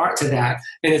there's an art to that,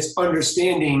 and it's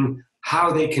understanding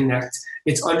how they connect.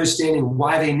 It's understanding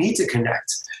why they need to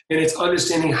connect. And it's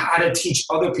understanding how to teach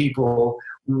other people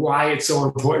why it's so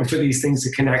important for these things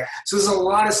to connect. So there's a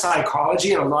lot of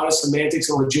psychology and a lot of semantics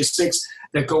and logistics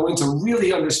that go into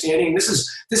really understanding. This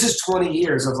is 20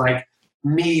 years of like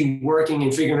me working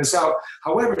and figuring this out.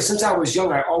 However, since I was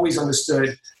young, I always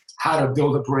understood how to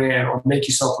build a brand or make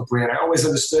yourself a brand. I always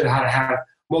understood how to have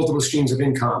multiple streams of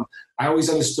income. I always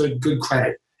understood good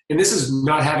credit. And this is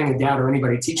not having a dad or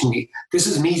anybody teaching me. This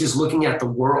is me just looking at the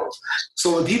world.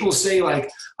 So when people say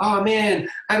like, oh man,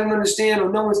 I don't understand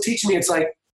or no one's teaching me, it's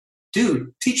like,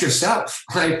 dude, teach yourself.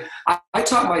 Like I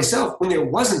taught myself when there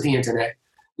wasn't the internet.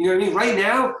 You know what I mean? Right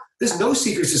now, there's no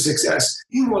secrets to success.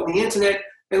 You can go on the internet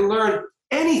and learn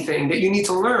anything that you need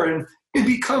to learn and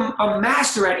become a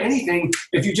master at anything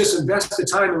if you just invest the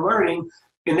time in learning.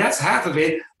 And that's half of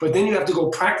it. But then you have to go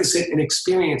practice it and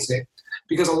experience it.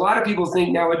 Because a lot of people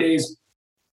think nowadays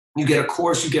you get a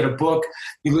course, you get a book,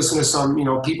 you listen to some,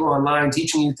 people online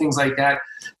teaching you things like that.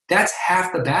 That's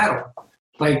half the battle.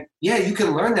 Like, yeah, you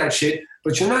can learn that shit,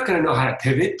 but you're not going to know how to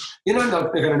pivot. You're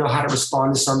not going to know how to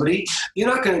respond to somebody. You're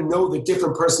not going to know the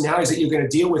different personalities that you're going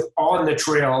to deal with on the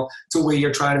trail to where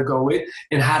you're trying to go with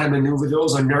and how to maneuver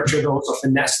those or nurture those or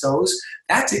finesse those.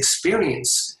 That's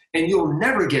experience. And you'll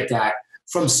never get that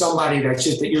from somebody that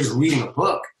you're just reading a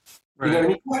book. Right. You know what I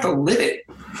mean? You have to live it.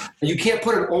 And you can't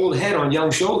put an old head on young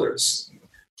shoulders.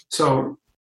 So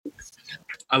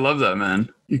I love that, man.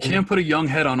 You can't put a young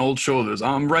head on old shoulders.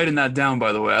 I'm writing that down,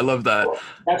 by the way. I love that.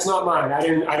 That's not mine. I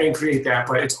didn't create that,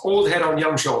 but it's old head on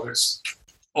young shoulders.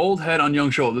 Old head on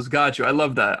young shoulders. Got you. I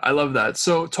love that.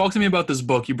 So talk to me about this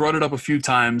book. You brought it up a few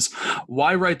times.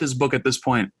 Why write this book at this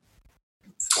point?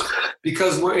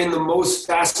 Because we're in the most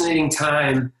fascinating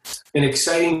time, an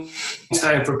exciting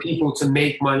time for people to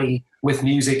make money with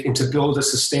music and to build a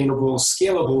sustainable,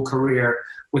 scalable career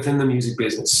within the music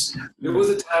business. There was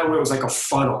a time where it was like a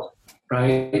funnel,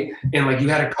 right? And like you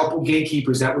had a couple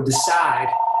gatekeepers that would decide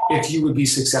if you would be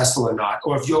successful or not,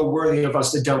 or if you're worthy of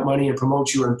us to dump money and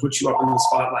promote you and put you up in the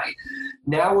spotlight.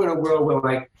 Now we're in a world where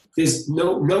like there's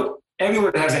no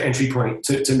everyone has an entry point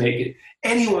to make it.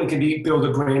 Anyone can build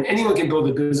a brand. Anyone can build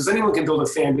a business. Anyone can build a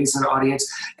fan base and an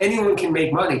audience. Anyone can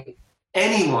make money.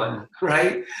 Anyone,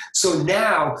 right? So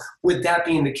now, with that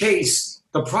being the case,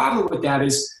 the problem with that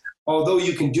is, although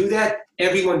you can do that,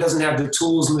 everyone doesn't have the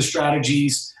tools and the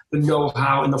strategies, the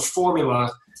know-how, and the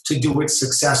formula to do it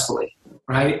successfully,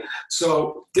 right?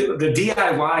 So the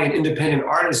DIY and independent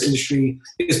artist industry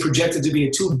is projected to be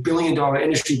a $2 billion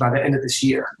industry by the end of this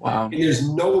year. Wow. And there's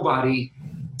nobody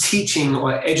teaching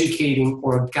or educating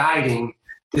or guiding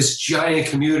this giant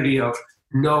community of,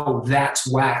 no, that's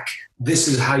whack. This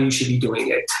is how you should be doing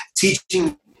it.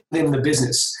 Teaching them the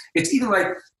business. It's even like,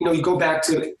 you go back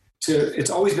to it's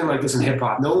always been like this in hip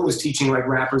hop. No one was teaching like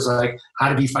rappers like how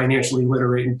to be financially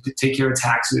literate and to take care of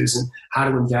taxes and how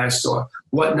to invest or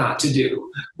what not to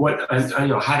do,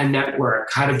 how to network,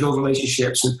 how to build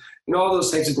relationships and all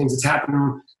those types of things. It's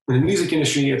happening in the music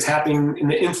industry. It's happening in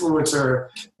the influencer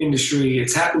industry.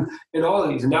 It's happened in all of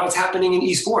these. And now it's happening in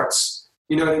esports.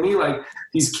 You know what I mean? Like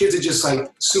these kids are just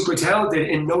like super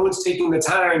talented and no one's taking the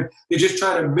time. They're just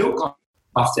trying to milk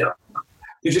off them.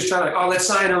 They're just trying to, oh, let's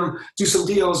sign them, do some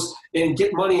deals, and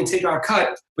get money and take our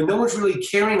cut. But no one's really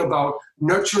caring about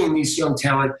nurturing these young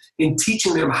talent and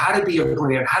teaching them how to be a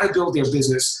brand, how to build their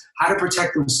business, how to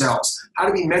protect themselves, how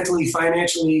to be mentally,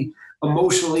 financially,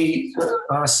 emotionally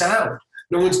sound.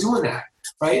 No one's doing that,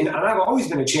 right? And I've always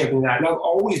been a champion of that, and I've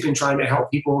always been trying to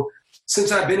help people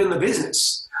since I've been in the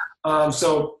business.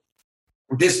 So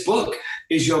this book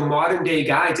is your modern day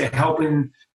guide to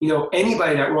helping,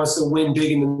 anybody that wants to win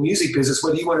big in the music business,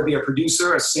 whether you want to be a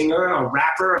producer, a singer, a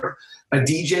rapper, a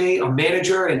DJ, a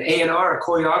manager, an A&R, a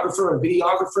choreographer, a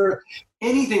videographer,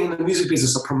 anything in the music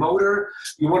business, a promoter,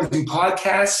 you want to do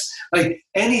podcasts, like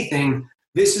anything.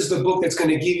 This is the book that's going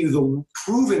to give you the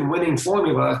proven winning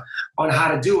formula on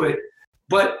how to do it.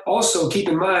 But also keep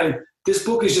in mind, this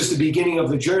book is just the beginning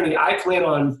of the journey. I plan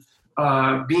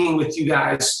on being with you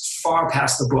guys far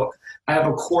past the book. I have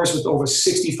a course with over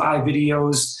 65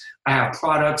 videos. I have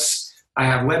products. I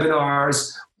have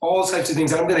webinars, all types of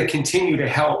things. I'm going to continue to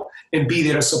help and be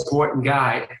there to support and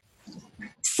guide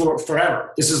for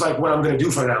forever. This is like what I'm going to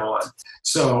do from now on.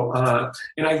 So,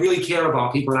 and I really care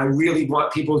about people, and I really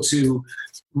want people to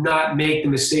not make the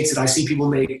mistakes that I see people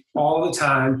make all the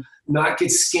time, not get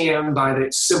scammed by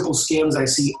the simple scams I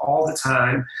see all the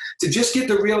time, to just get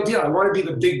the real deal. I want to be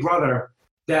the big brother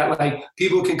that like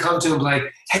people can come to and be like,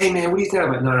 hey man, what do you think?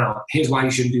 I'm like, no, here's why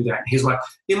you shouldn't do that. Here's why.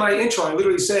 In my intro, I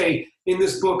literally say, in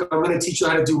this book, I'm going to teach you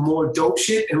how to do more dope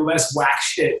shit and less whack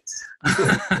shit.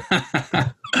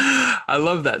 I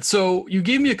love that. So you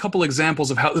gave me a couple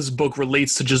examples of how this book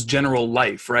relates to just general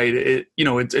life, right?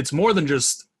 It's more than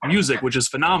just music, which is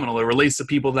phenomenal. It relates to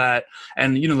people that,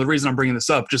 and the reason I'm bringing this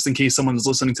up, just in case someone's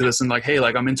listening to this and like, hey,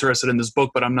 like I'm interested in this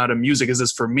book, but I'm not in music. Is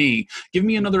this for me? Give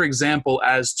me another example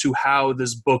as to how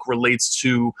this book relates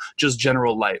to just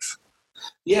general life.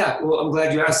 Yeah, well, I'm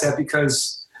glad you asked that,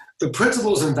 because the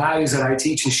principles and values that I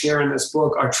teach and share in this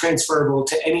book are transferable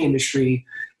to any industry,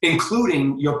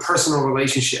 including your personal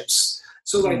relationships.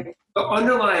 So like the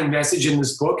underlying message in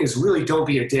this book is really don't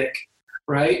be a dick,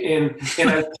 right? And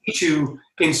I teach you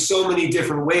in so many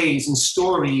different ways and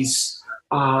stories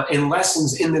and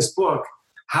lessons in this book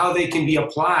how they can be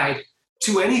applied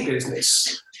to any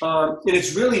business. And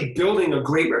it's really building a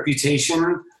great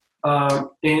reputation, and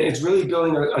it's really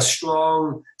building a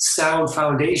strong, sound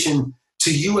foundation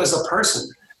to you as a person.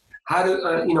 How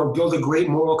to build a great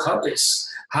moral compass,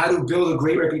 how to build a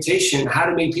great reputation, how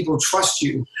to make people trust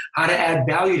you, how to add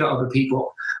value to other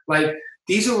people. Like,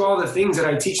 these are all the things that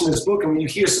I teach in this book. And when you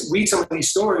read some of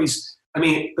these stories, I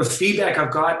mean, the feedback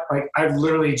I've got, like I've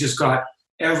literally just got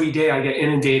every day I get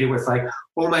inundated with like,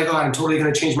 oh my God, I'm totally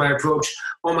going to change my approach.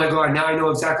 Oh my God, now I know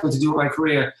exactly what to do with my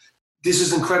career. This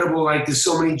is incredible. Like, there's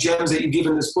so many gems that you give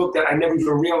in this book that I never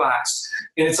even realized.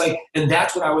 And it's like, and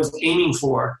that's what I was aiming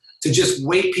for, to just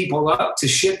wake people up to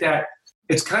shit that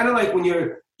it's kind of like when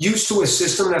you're used to a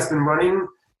system that's been running,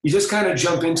 you just kind of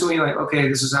jump into it. You're like, okay,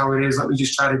 this is how it is. Let me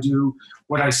just try to do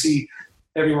what I see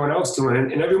everyone else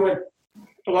doing. And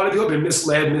a lot of people have been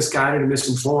misled, misguided, and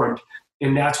misinformed.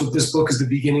 And that's what this book is, the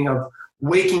beginning of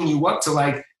waking you up to,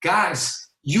 like, guys,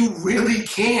 you really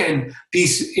can be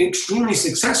extremely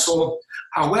successful.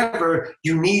 However,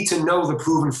 you need to know the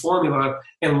proven formula,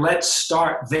 and let's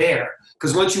start there.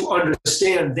 Because once you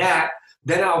understand that,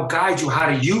 then I'll guide you how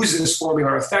to use this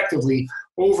formula effectively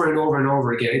over and over and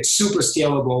over again. It's super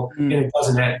scalable and it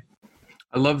doesn't end.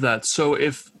 I love that. So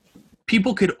if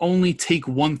people could only take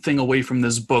one thing away from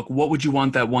this book, what would you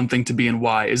want that one thing to be, and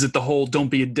why? Is it the whole don't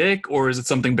be a dick, or is it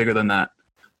something bigger than that?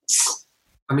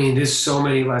 I mean, there's so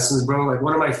many lessons, bro. Like,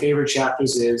 one of my favorite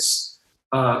chapters is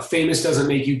famous doesn't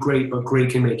make you great, but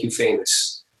great can make you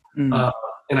famous.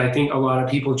 And I think a lot of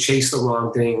people chase the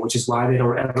wrong thing, which is why they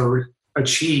don't ever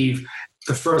achieve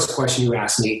the first question you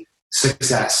asked me,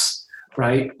 success,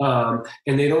 right?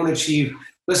 And they don't achieve,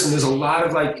 listen, there's a lot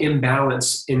of like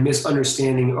imbalance and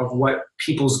misunderstanding of what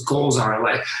people's goals are in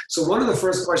life. So one of the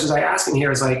first questions I ask in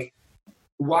here is like,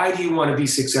 why do you want to be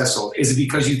successful? Is it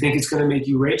because you think it's going to make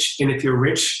you rich? And if you're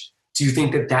rich, do you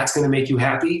think that that's going to make you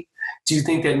happy? Do you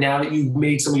think that now that you've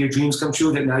made some of your dreams come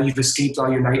true, that now you've escaped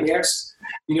all your nightmares?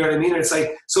 You know what I mean? It's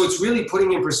like, so it's really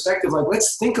putting in perspective, like,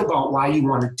 let's think about why you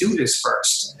want to do this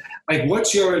first. Like,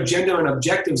 what's your agenda and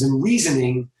objectives and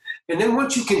reasoning? And then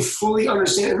once you can fully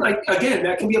understand, and like, again,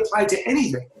 that can be applied to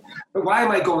anything. But why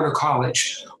am I going to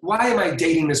college? Why am I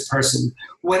dating this person?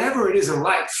 Whatever it is in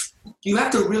life, you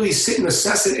have to really sit and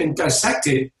assess it and dissect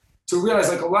it to realize,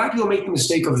 like, a lot of people make the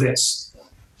mistake of this.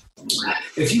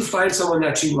 If you find someone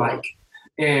that you like,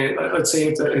 and let's say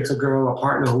it's a girl, a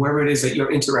partner, whoever it is that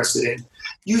you're interested in,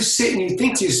 you sit and you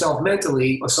think to yourself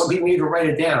mentally, or some people even write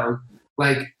it down,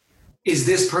 like, is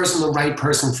this person the right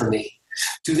person for me?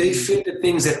 Do they fit the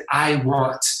things that I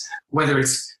want? Whether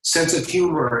it's sense of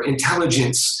humor,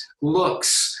 intelligence,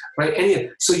 looks,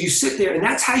 right? So you sit there, and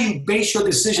that's how you base your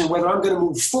decision whether I'm going to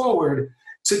move forward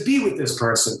to be with this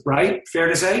person, right? Fair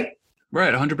to say?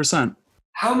 Right, 100%.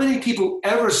 How many people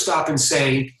ever stop and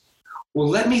say, well,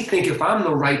 let me think if I'm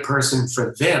the right person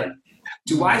for them.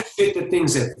 Do I fit the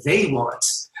things that they want?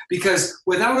 Because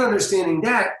without understanding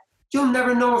that, you'll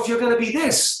never know if you're going to be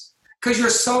this, because you're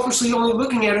selfishly only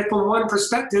looking at it from one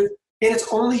perspective, and it's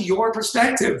only your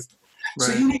perspective. Right.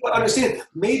 So you need to understand,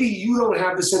 maybe you don't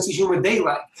have the sense of humor they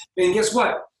like. And guess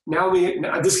what? Now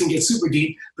this can get super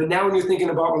deep, but now when you're thinking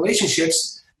about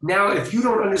relationships, now if you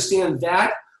don't understand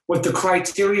that, what the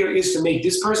criteria is to make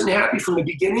this person happy from the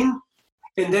beginning,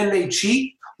 and then they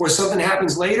cheat or something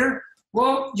happens later,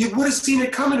 well, you would have seen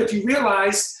it coming if you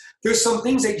realized there's some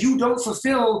things that you don't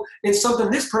fulfill and something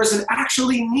this person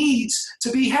actually needs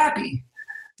to be happy.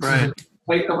 Right.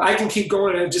 Like, I can keep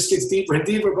going and it just gets deeper and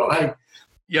deeper, but like,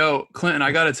 yo, Clinton,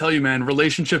 I got to tell you, man,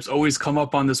 relationships always come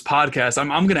up on this podcast. I'm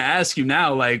going to ask you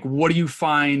now, like, what do you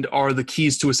find are the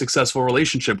keys to a successful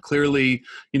relationship? Clearly,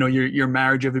 you're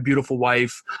married, you have a beautiful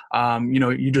wife,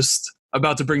 you just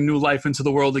about to bring new life into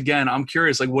the world again. I'm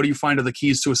curious, like, what do you find are the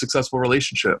keys to a successful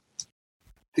relationship?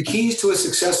 The keys to a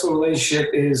successful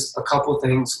relationship is a couple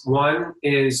things. One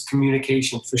is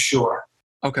communication, for sure.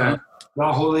 Okay.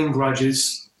 Not holding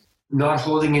grudges, not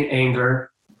holding in anger,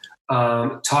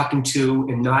 talking to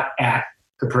and not at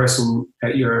the person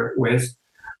that you're with,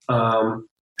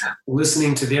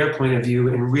 listening to their point of view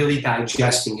and really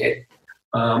digesting it,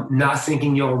 not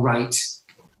thinking you're right,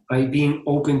 being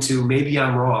open to maybe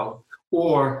I'm wrong,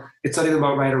 or it's not even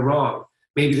about right or wrong.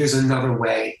 Maybe there's another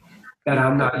way that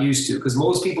I'm not used to, because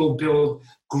most people build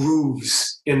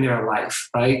grooves in their life,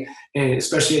 right? And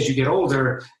especially as you get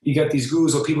older, you get these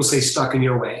grooves, or people say stuck in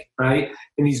your way, right?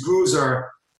 And these grooves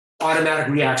are automatic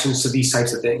reactions to these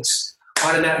types of things,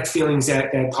 automatic feelings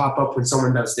that pop up when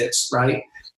someone does this, right?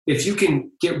 If you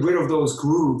can get rid of those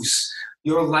grooves,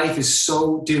 your life is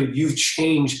you've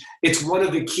changed. It's one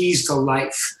of the keys to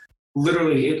life.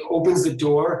 Literally, it opens the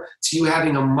door to you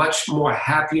having a much more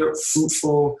happier,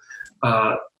 fruitful,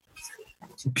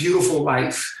 beautiful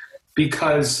life,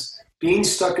 because being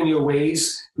stuck in your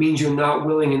ways means you're not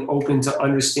willing and open to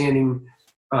understanding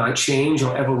change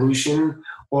or evolution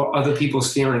or other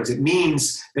people's feelings. It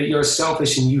means that you're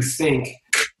selfish and you think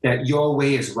that your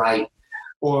way is right,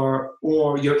 or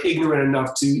you're ignorant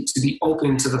enough to be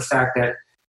open to the fact that,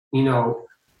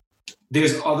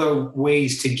 there's other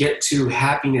ways to get to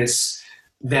happiness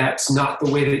that's not the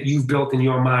way that you've built in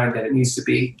your mind that it needs to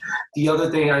be. The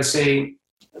other thing I say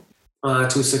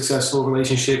to a successful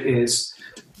relationship is,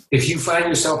 if you find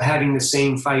yourself having the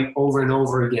same fight over and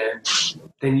over again,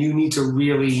 then you need to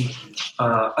really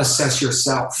assess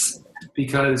yourself.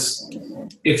 Because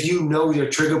if you know your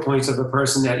trigger points of the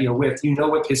person that you're with, you know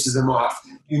what pisses them off,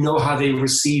 you know how they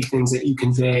receive things that you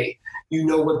convey, you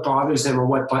know what bothers them or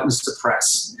what buttons to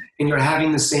press, and you're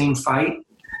having the same fight,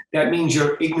 that means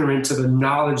you're ignorant to the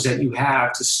knowledge that you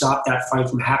have to stop that fight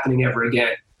from happening ever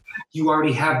again. You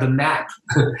already have the map.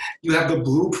 You have the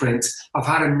blueprint of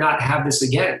how to not have this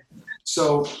again.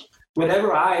 So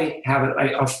whenever I have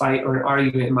a fight or an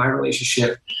argument in my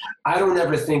relationship, I don't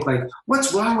ever think like,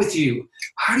 what's wrong with you?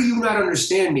 How do you not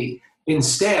understand me?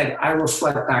 Instead, I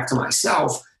reflect back to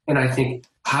myself and I think,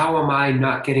 how am I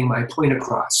not getting my point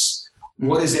across?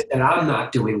 What is it that I'm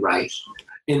not doing right?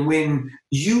 And when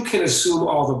you can assume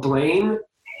all the blame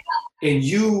and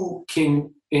you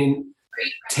can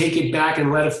take it back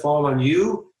and let it fall on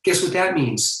you, guess what that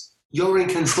means? You're in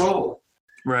control.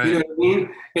 Right. You know what I mean?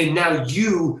 And now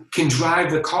you can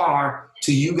drive the car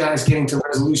to you guys getting to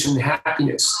resolution and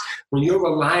happiness. When you're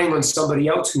relying on somebody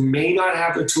else who may not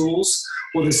have the tools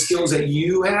or the skills that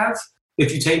you have,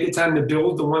 if you take the time to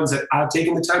build the ones that I've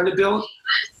taken the time to build,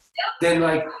 then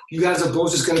like you guys are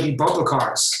both just going to be bumper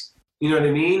cars. You know what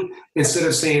I mean? Instead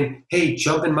of saying, hey,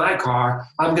 jump in my car,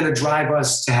 I'm going to drive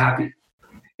us to happy.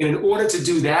 And in order to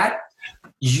do that,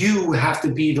 you have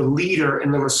to be the leader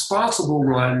and the responsible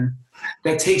one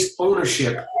that takes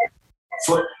ownership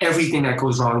for everything that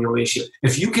goes wrong in your relationship.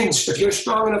 If you're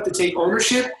strong enough to take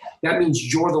ownership, that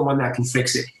means you're the one that can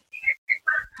fix it.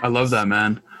 I love that,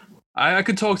 man. I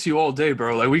could talk to you all day,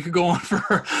 bro. Like we can go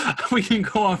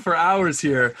on for hours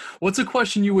here. What's a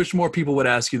question you wish more people would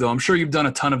ask you, though? I'm sure you've done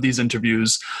a ton of these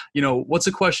interviews. What's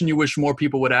a question you wish more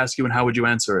people would ask you, and how would you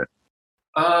answer it?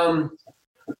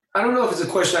 I don't know if it's a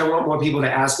question I want more people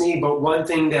to ask me, but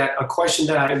a question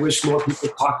that I wish more people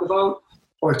talked about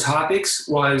or topics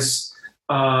was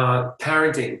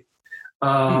parenting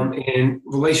and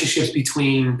relationships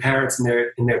between parents and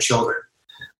their children.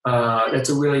 That's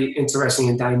a really interesting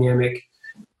and dynamic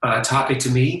topic to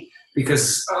me,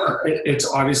 because it's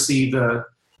obviously the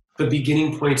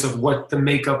beginning points of what the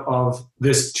makeup of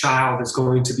this child is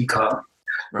going to become,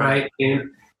 right?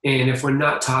 And if we're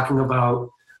not talking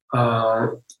about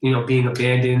being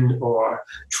abandoned or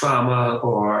trauma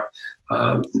or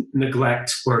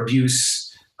neglect or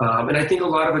abuse, and I think a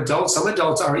lot of some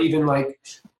adults are even like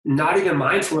not even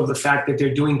mindful of the fact that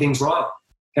they're doing things wrong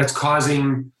that's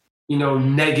causing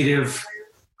negative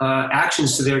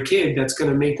actions to their kid that's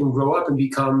going to make them grow up and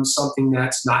become something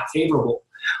that's not favorable,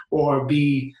 or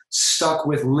be stuck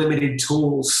with limited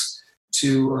tools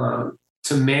to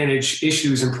manage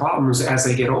issues and problems as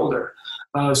they get older.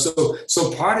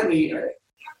 So partly,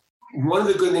 one of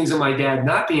the good things of my dad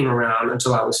not being around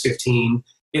until I was 15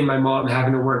 and my mom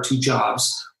having to work 2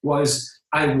 jobs was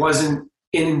I wasn't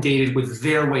inundated with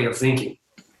their way of thinking.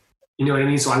 You know what I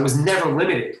mean? So I was never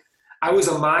limited. I was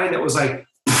a mind that was like,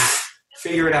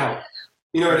 figure it out.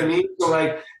 You know what I mean? So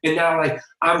like, and now like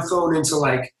I'm thrown into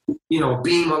like,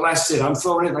 being molested. I'm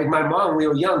thrown in like my mom when we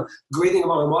were young. Great thing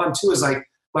about my mom too is like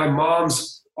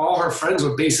all her friends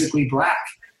were basically black.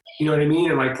 You know what I mean?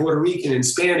 And like Puerto Rican and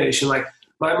Spanish. And like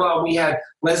my mom, we had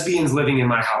lesbians living in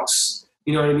my house.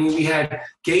 You know what I mean? We had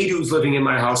gay dudes living in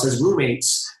my house as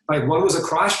roommates. Like one was a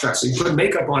cross-dresser. You put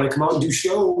makeup on and come out and do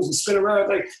shows and spin around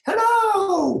like,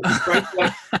 hello. Right?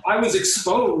 Like, I was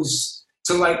exposed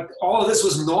to like all of this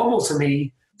was normal to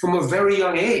me from a very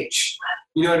young age.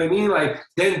 You know what I mean? Like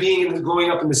then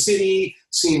growing up in the city,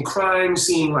 seeing crime,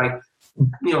 seeing like,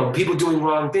 people doing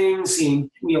wrong things, seeing,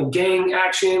 gang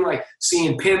action, like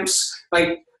seeing pimps.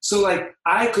 Like, so like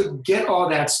I could get all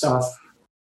that stuff,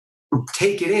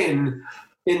 take it in,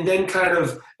 and then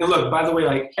and look, by the way,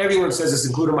 like everyone says this,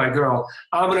 including my girl,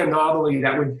 I'm an anomaly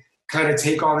that would kind of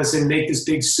take all this and make this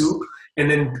big soup and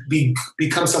then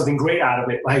become something great out of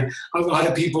it. Like a lot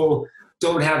of people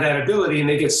don't have that ability and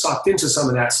they get sucked into some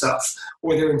of that stuff,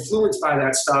 or they're influenced by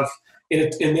that stuff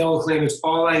and they'll claim it's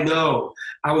all I know.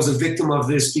 I was a victim of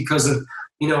this because of,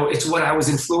 it's what I was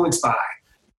influenced by.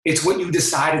 It's what you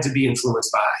decided to be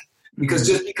influenced by. Because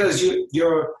just because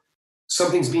you're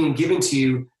something's being given to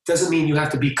you doesn't mean you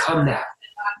have to become that.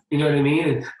 You know what I mean?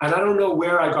 And I don't know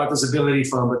where I got this ability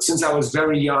from, but since I was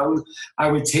very young, I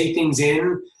would take things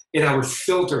in and I would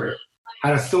filter it. I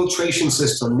had a filtration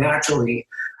system naturally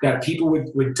that people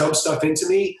would dump stuff into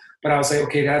me, but I would say,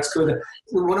 okay, that's good.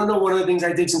 You want to know one of the things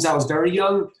I did since I was very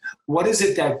young? What is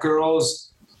it that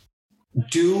girls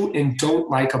do and don't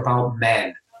like about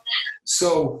men?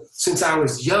 So since I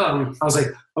was young, I was like,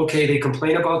 okay, they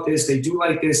complain about this, they do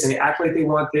like this, they act like they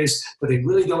want this, but they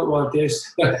really don't want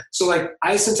this. So like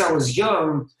since I was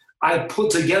young, I put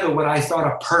together what I thought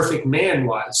a perfect man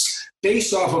was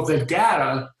based off of the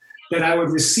data that I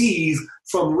would receive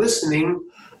from listening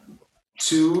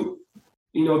to,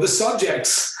 the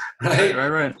subjects, right?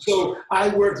 Right. So I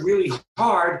worked really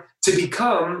hard to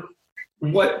become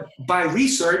what by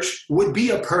research would be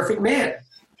a perfect man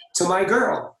to my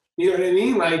girl. You know what I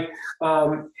mean? Like,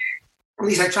 at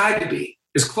least I tried to be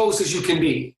as close as you can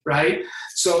be, right?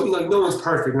 So, no one's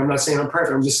perfect. I'm not saying I'm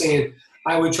perfect. I'm just saying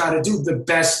I would try to do the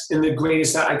best and the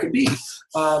greatest that I could be.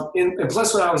 And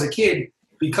plus, when I was a kid,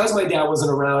 because my dad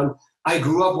wasn't around, I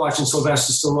grew up watching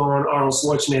Sylvester Stallone, Arnold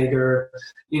Schwarzenegger,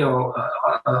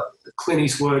 Clint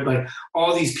Eastwood, like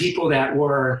all these people that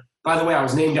were. By the way, I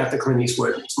was named after Clint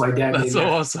Eastwood. It's my dad. That's so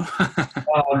awesome.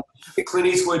 Clint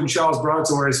Eastwood and Charles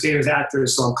Bronson were his favorite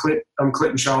actors, so I'm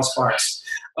Clint and Charles Sparks.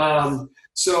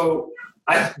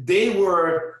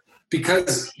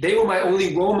 Because they were my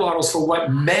only role models for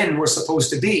what men were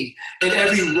supposed to be. And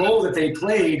every role that they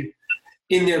played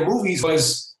in their movies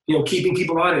was, keeping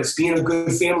people honest, being a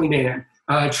good family man,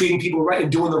 treating people right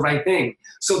and doing the right thing.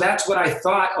 So that's what I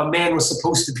thought a man was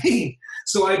supposed to be.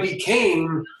 So I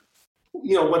became,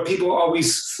 what people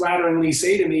always flatteringly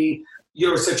say to me,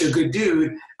 you're such a good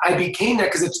dude. I became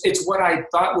that because it's what I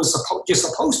thought you're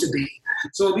supposed to be.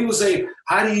 So when people say,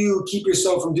 how do you keep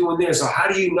yourself from doing this? Or how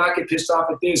do you not get pissed off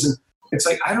at this? And it's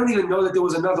like, I don't even know that there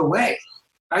was another way.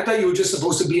 I thought you were just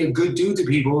supposed to be a good dude to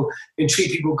people and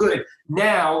treat people good.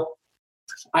 Now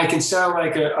I can sound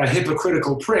like a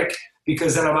hypocritical prick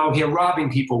because then I'm out here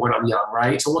robbing people when I'm young,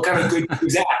 right? So what kind of good dude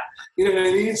is that? You know what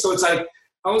I mean? So it's like,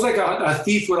 I was like a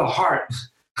thief with a heart.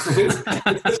 It's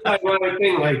just like one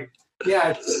thing, like,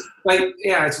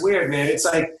 it's weird, man. It's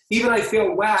like, even I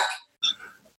feel whack,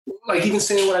 like even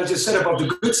saying what I just said about the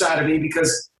good side of me,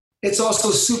 because it's also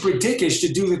super dickish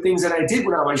to do the things that I did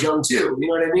when I was young too. You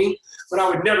know what I mean? But I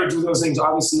would never do those things,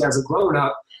 obviously, as a grown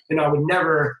up, and I would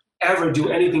never, ever do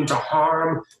anything to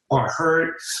harm or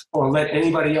hurt or let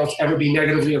anybody else ever be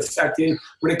negatively affected.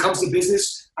 When it comes to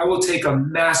business, I will take a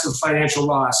massive financial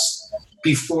loss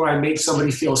before I make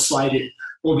somebody feel slighted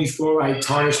or before I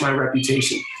tarnish my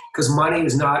reputation, because money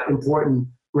is not important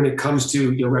when it comes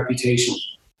to your reputation.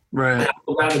 Right. I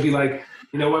would rather be like,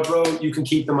 you know what, bro, you can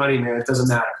keep the money, man. It doesn't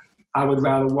matter. I would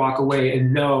rather walk away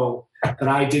and know that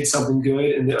I did something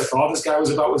good. And if all this guy was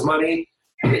about was money,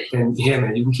 then yeah,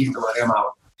 man, you can keep the money. I'm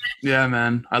out. Yeah,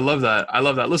 man. I love that.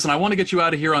 Listen, I want to get you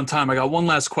out of here on time. I got one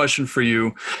last question for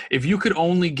you. If you could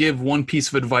only give one piece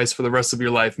of advice for the rest of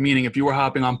your life, meaning if you were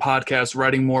hopping on podcasts,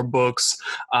 writing more books,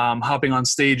 hopping on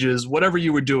stages, whatever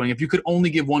you were doing, if you could only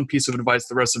give one piece of advice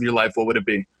the rest of your life, what would it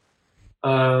be?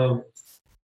 Don't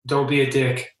be a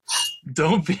dick.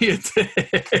 Don't be a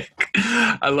dick.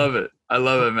 I love it,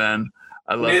 man.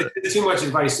 I love it. It's too much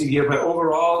advice to give, but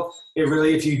overall, it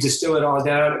really, if you distill it all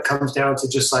down, it comes down to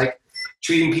just like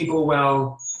treating people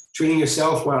well, treating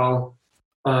yourself well,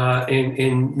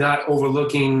 and not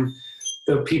overlooking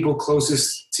the people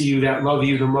closest to you that love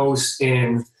you the most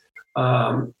and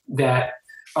that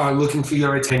are looking for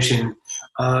your attention.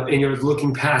 And you're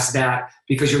looking past that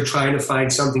because you're trying to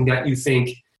find something that you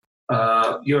think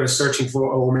you're searching for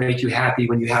or will make you happy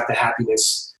when you have the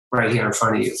happiness right here in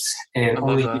front of you. And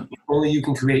only you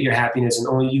can create your happiness, and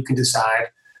only you can decide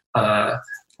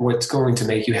what's going to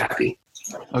make you happy.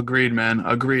 Agreed, man.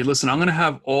 Agreed. Listen, I'm going to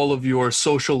have all of your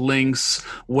social links,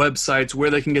 websites, where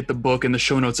they can get the book in the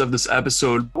show notes of this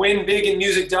episode.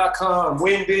 WinBigInMusic.com.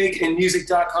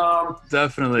 WinBigInMusic.com.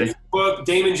 Definitely. This book,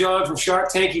 Damon John from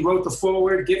Shark Tank, he wrote the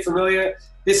foreword. Get familiar.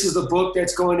 This is the book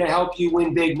that's going to help you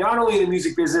win big, not only in the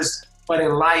music business, but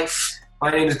in life.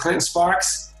 My name is Clinton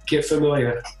Sparks. Get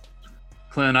familiar.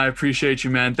 Clint, I appreciate you,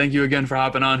 man. Thank you again for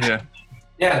hopping on here.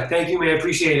 Yeah, thank you, man.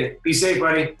 Appreciate it. Be safe,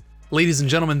 buddy. Ladies and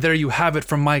gentlemen, there you have it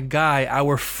from my guy,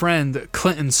 our friend,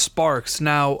 Clinton Sparks.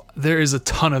 Now, there is a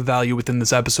ton of value within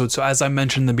this episode, so as I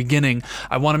mentioned in the beginning,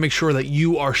 I want to make sure that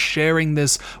you are sharing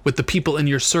this with the people in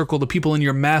your circle, the people in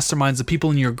your masterminds, the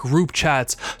people in your group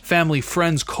chats, family,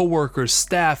 friends, coworkers,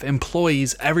 staff,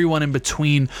 employees, everyone in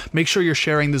between. Make sure you're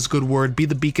sharing this good word. Be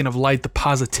the beacon of light, the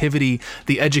positivity,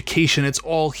 the education. It's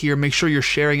all here. Make sure you're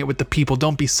sharing it with the people.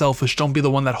 Don't be selfish. Don't be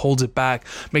the one that holds it back.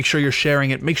 Make sure you're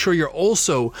sharing it. Make sure you're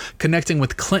also connecting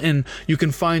with Clinton. You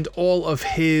can find all of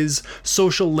his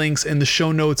social links in the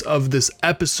show notes of this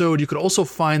episode. You could also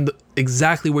find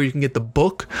exactly where you can get the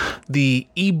book, the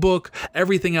ebook,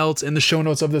 everything else in the show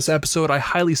notes of this episode. I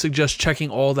highly suggest checking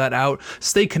all that out.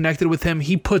 Stay connected with him.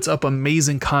 He puts up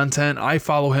amazing content. I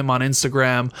follow him on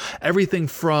Instagram. Everything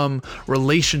from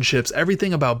relationships,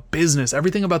 everything about business,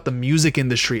 everything about the music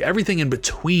industry, everything in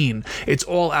between. It's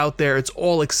all out there. It's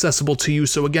all accessible to you.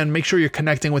 So again, make sure you're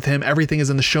connecting with him. Everything is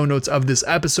in the show notes of this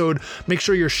episode. Make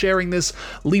sure you're sharing this.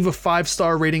 Leave a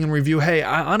 5-star rating and review. Hey,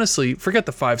 I honestly, forget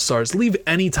the 5 stars. Leave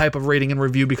any type of rating and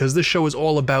review, because this show is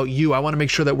all about you. I want to make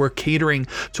sure that we're catering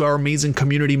to our amazing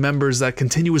community members that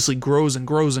continuously grows and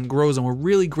grows and grows, and we're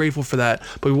really grateful for that,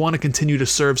 but we want to continue to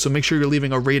serve. So make sure you're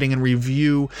leaving a rating and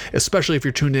review, especially if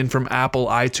you're tuned in from Apple,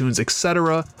 iTunes,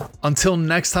 etc. Until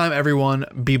next time, everyone,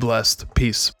 be blessed.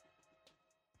 Peace.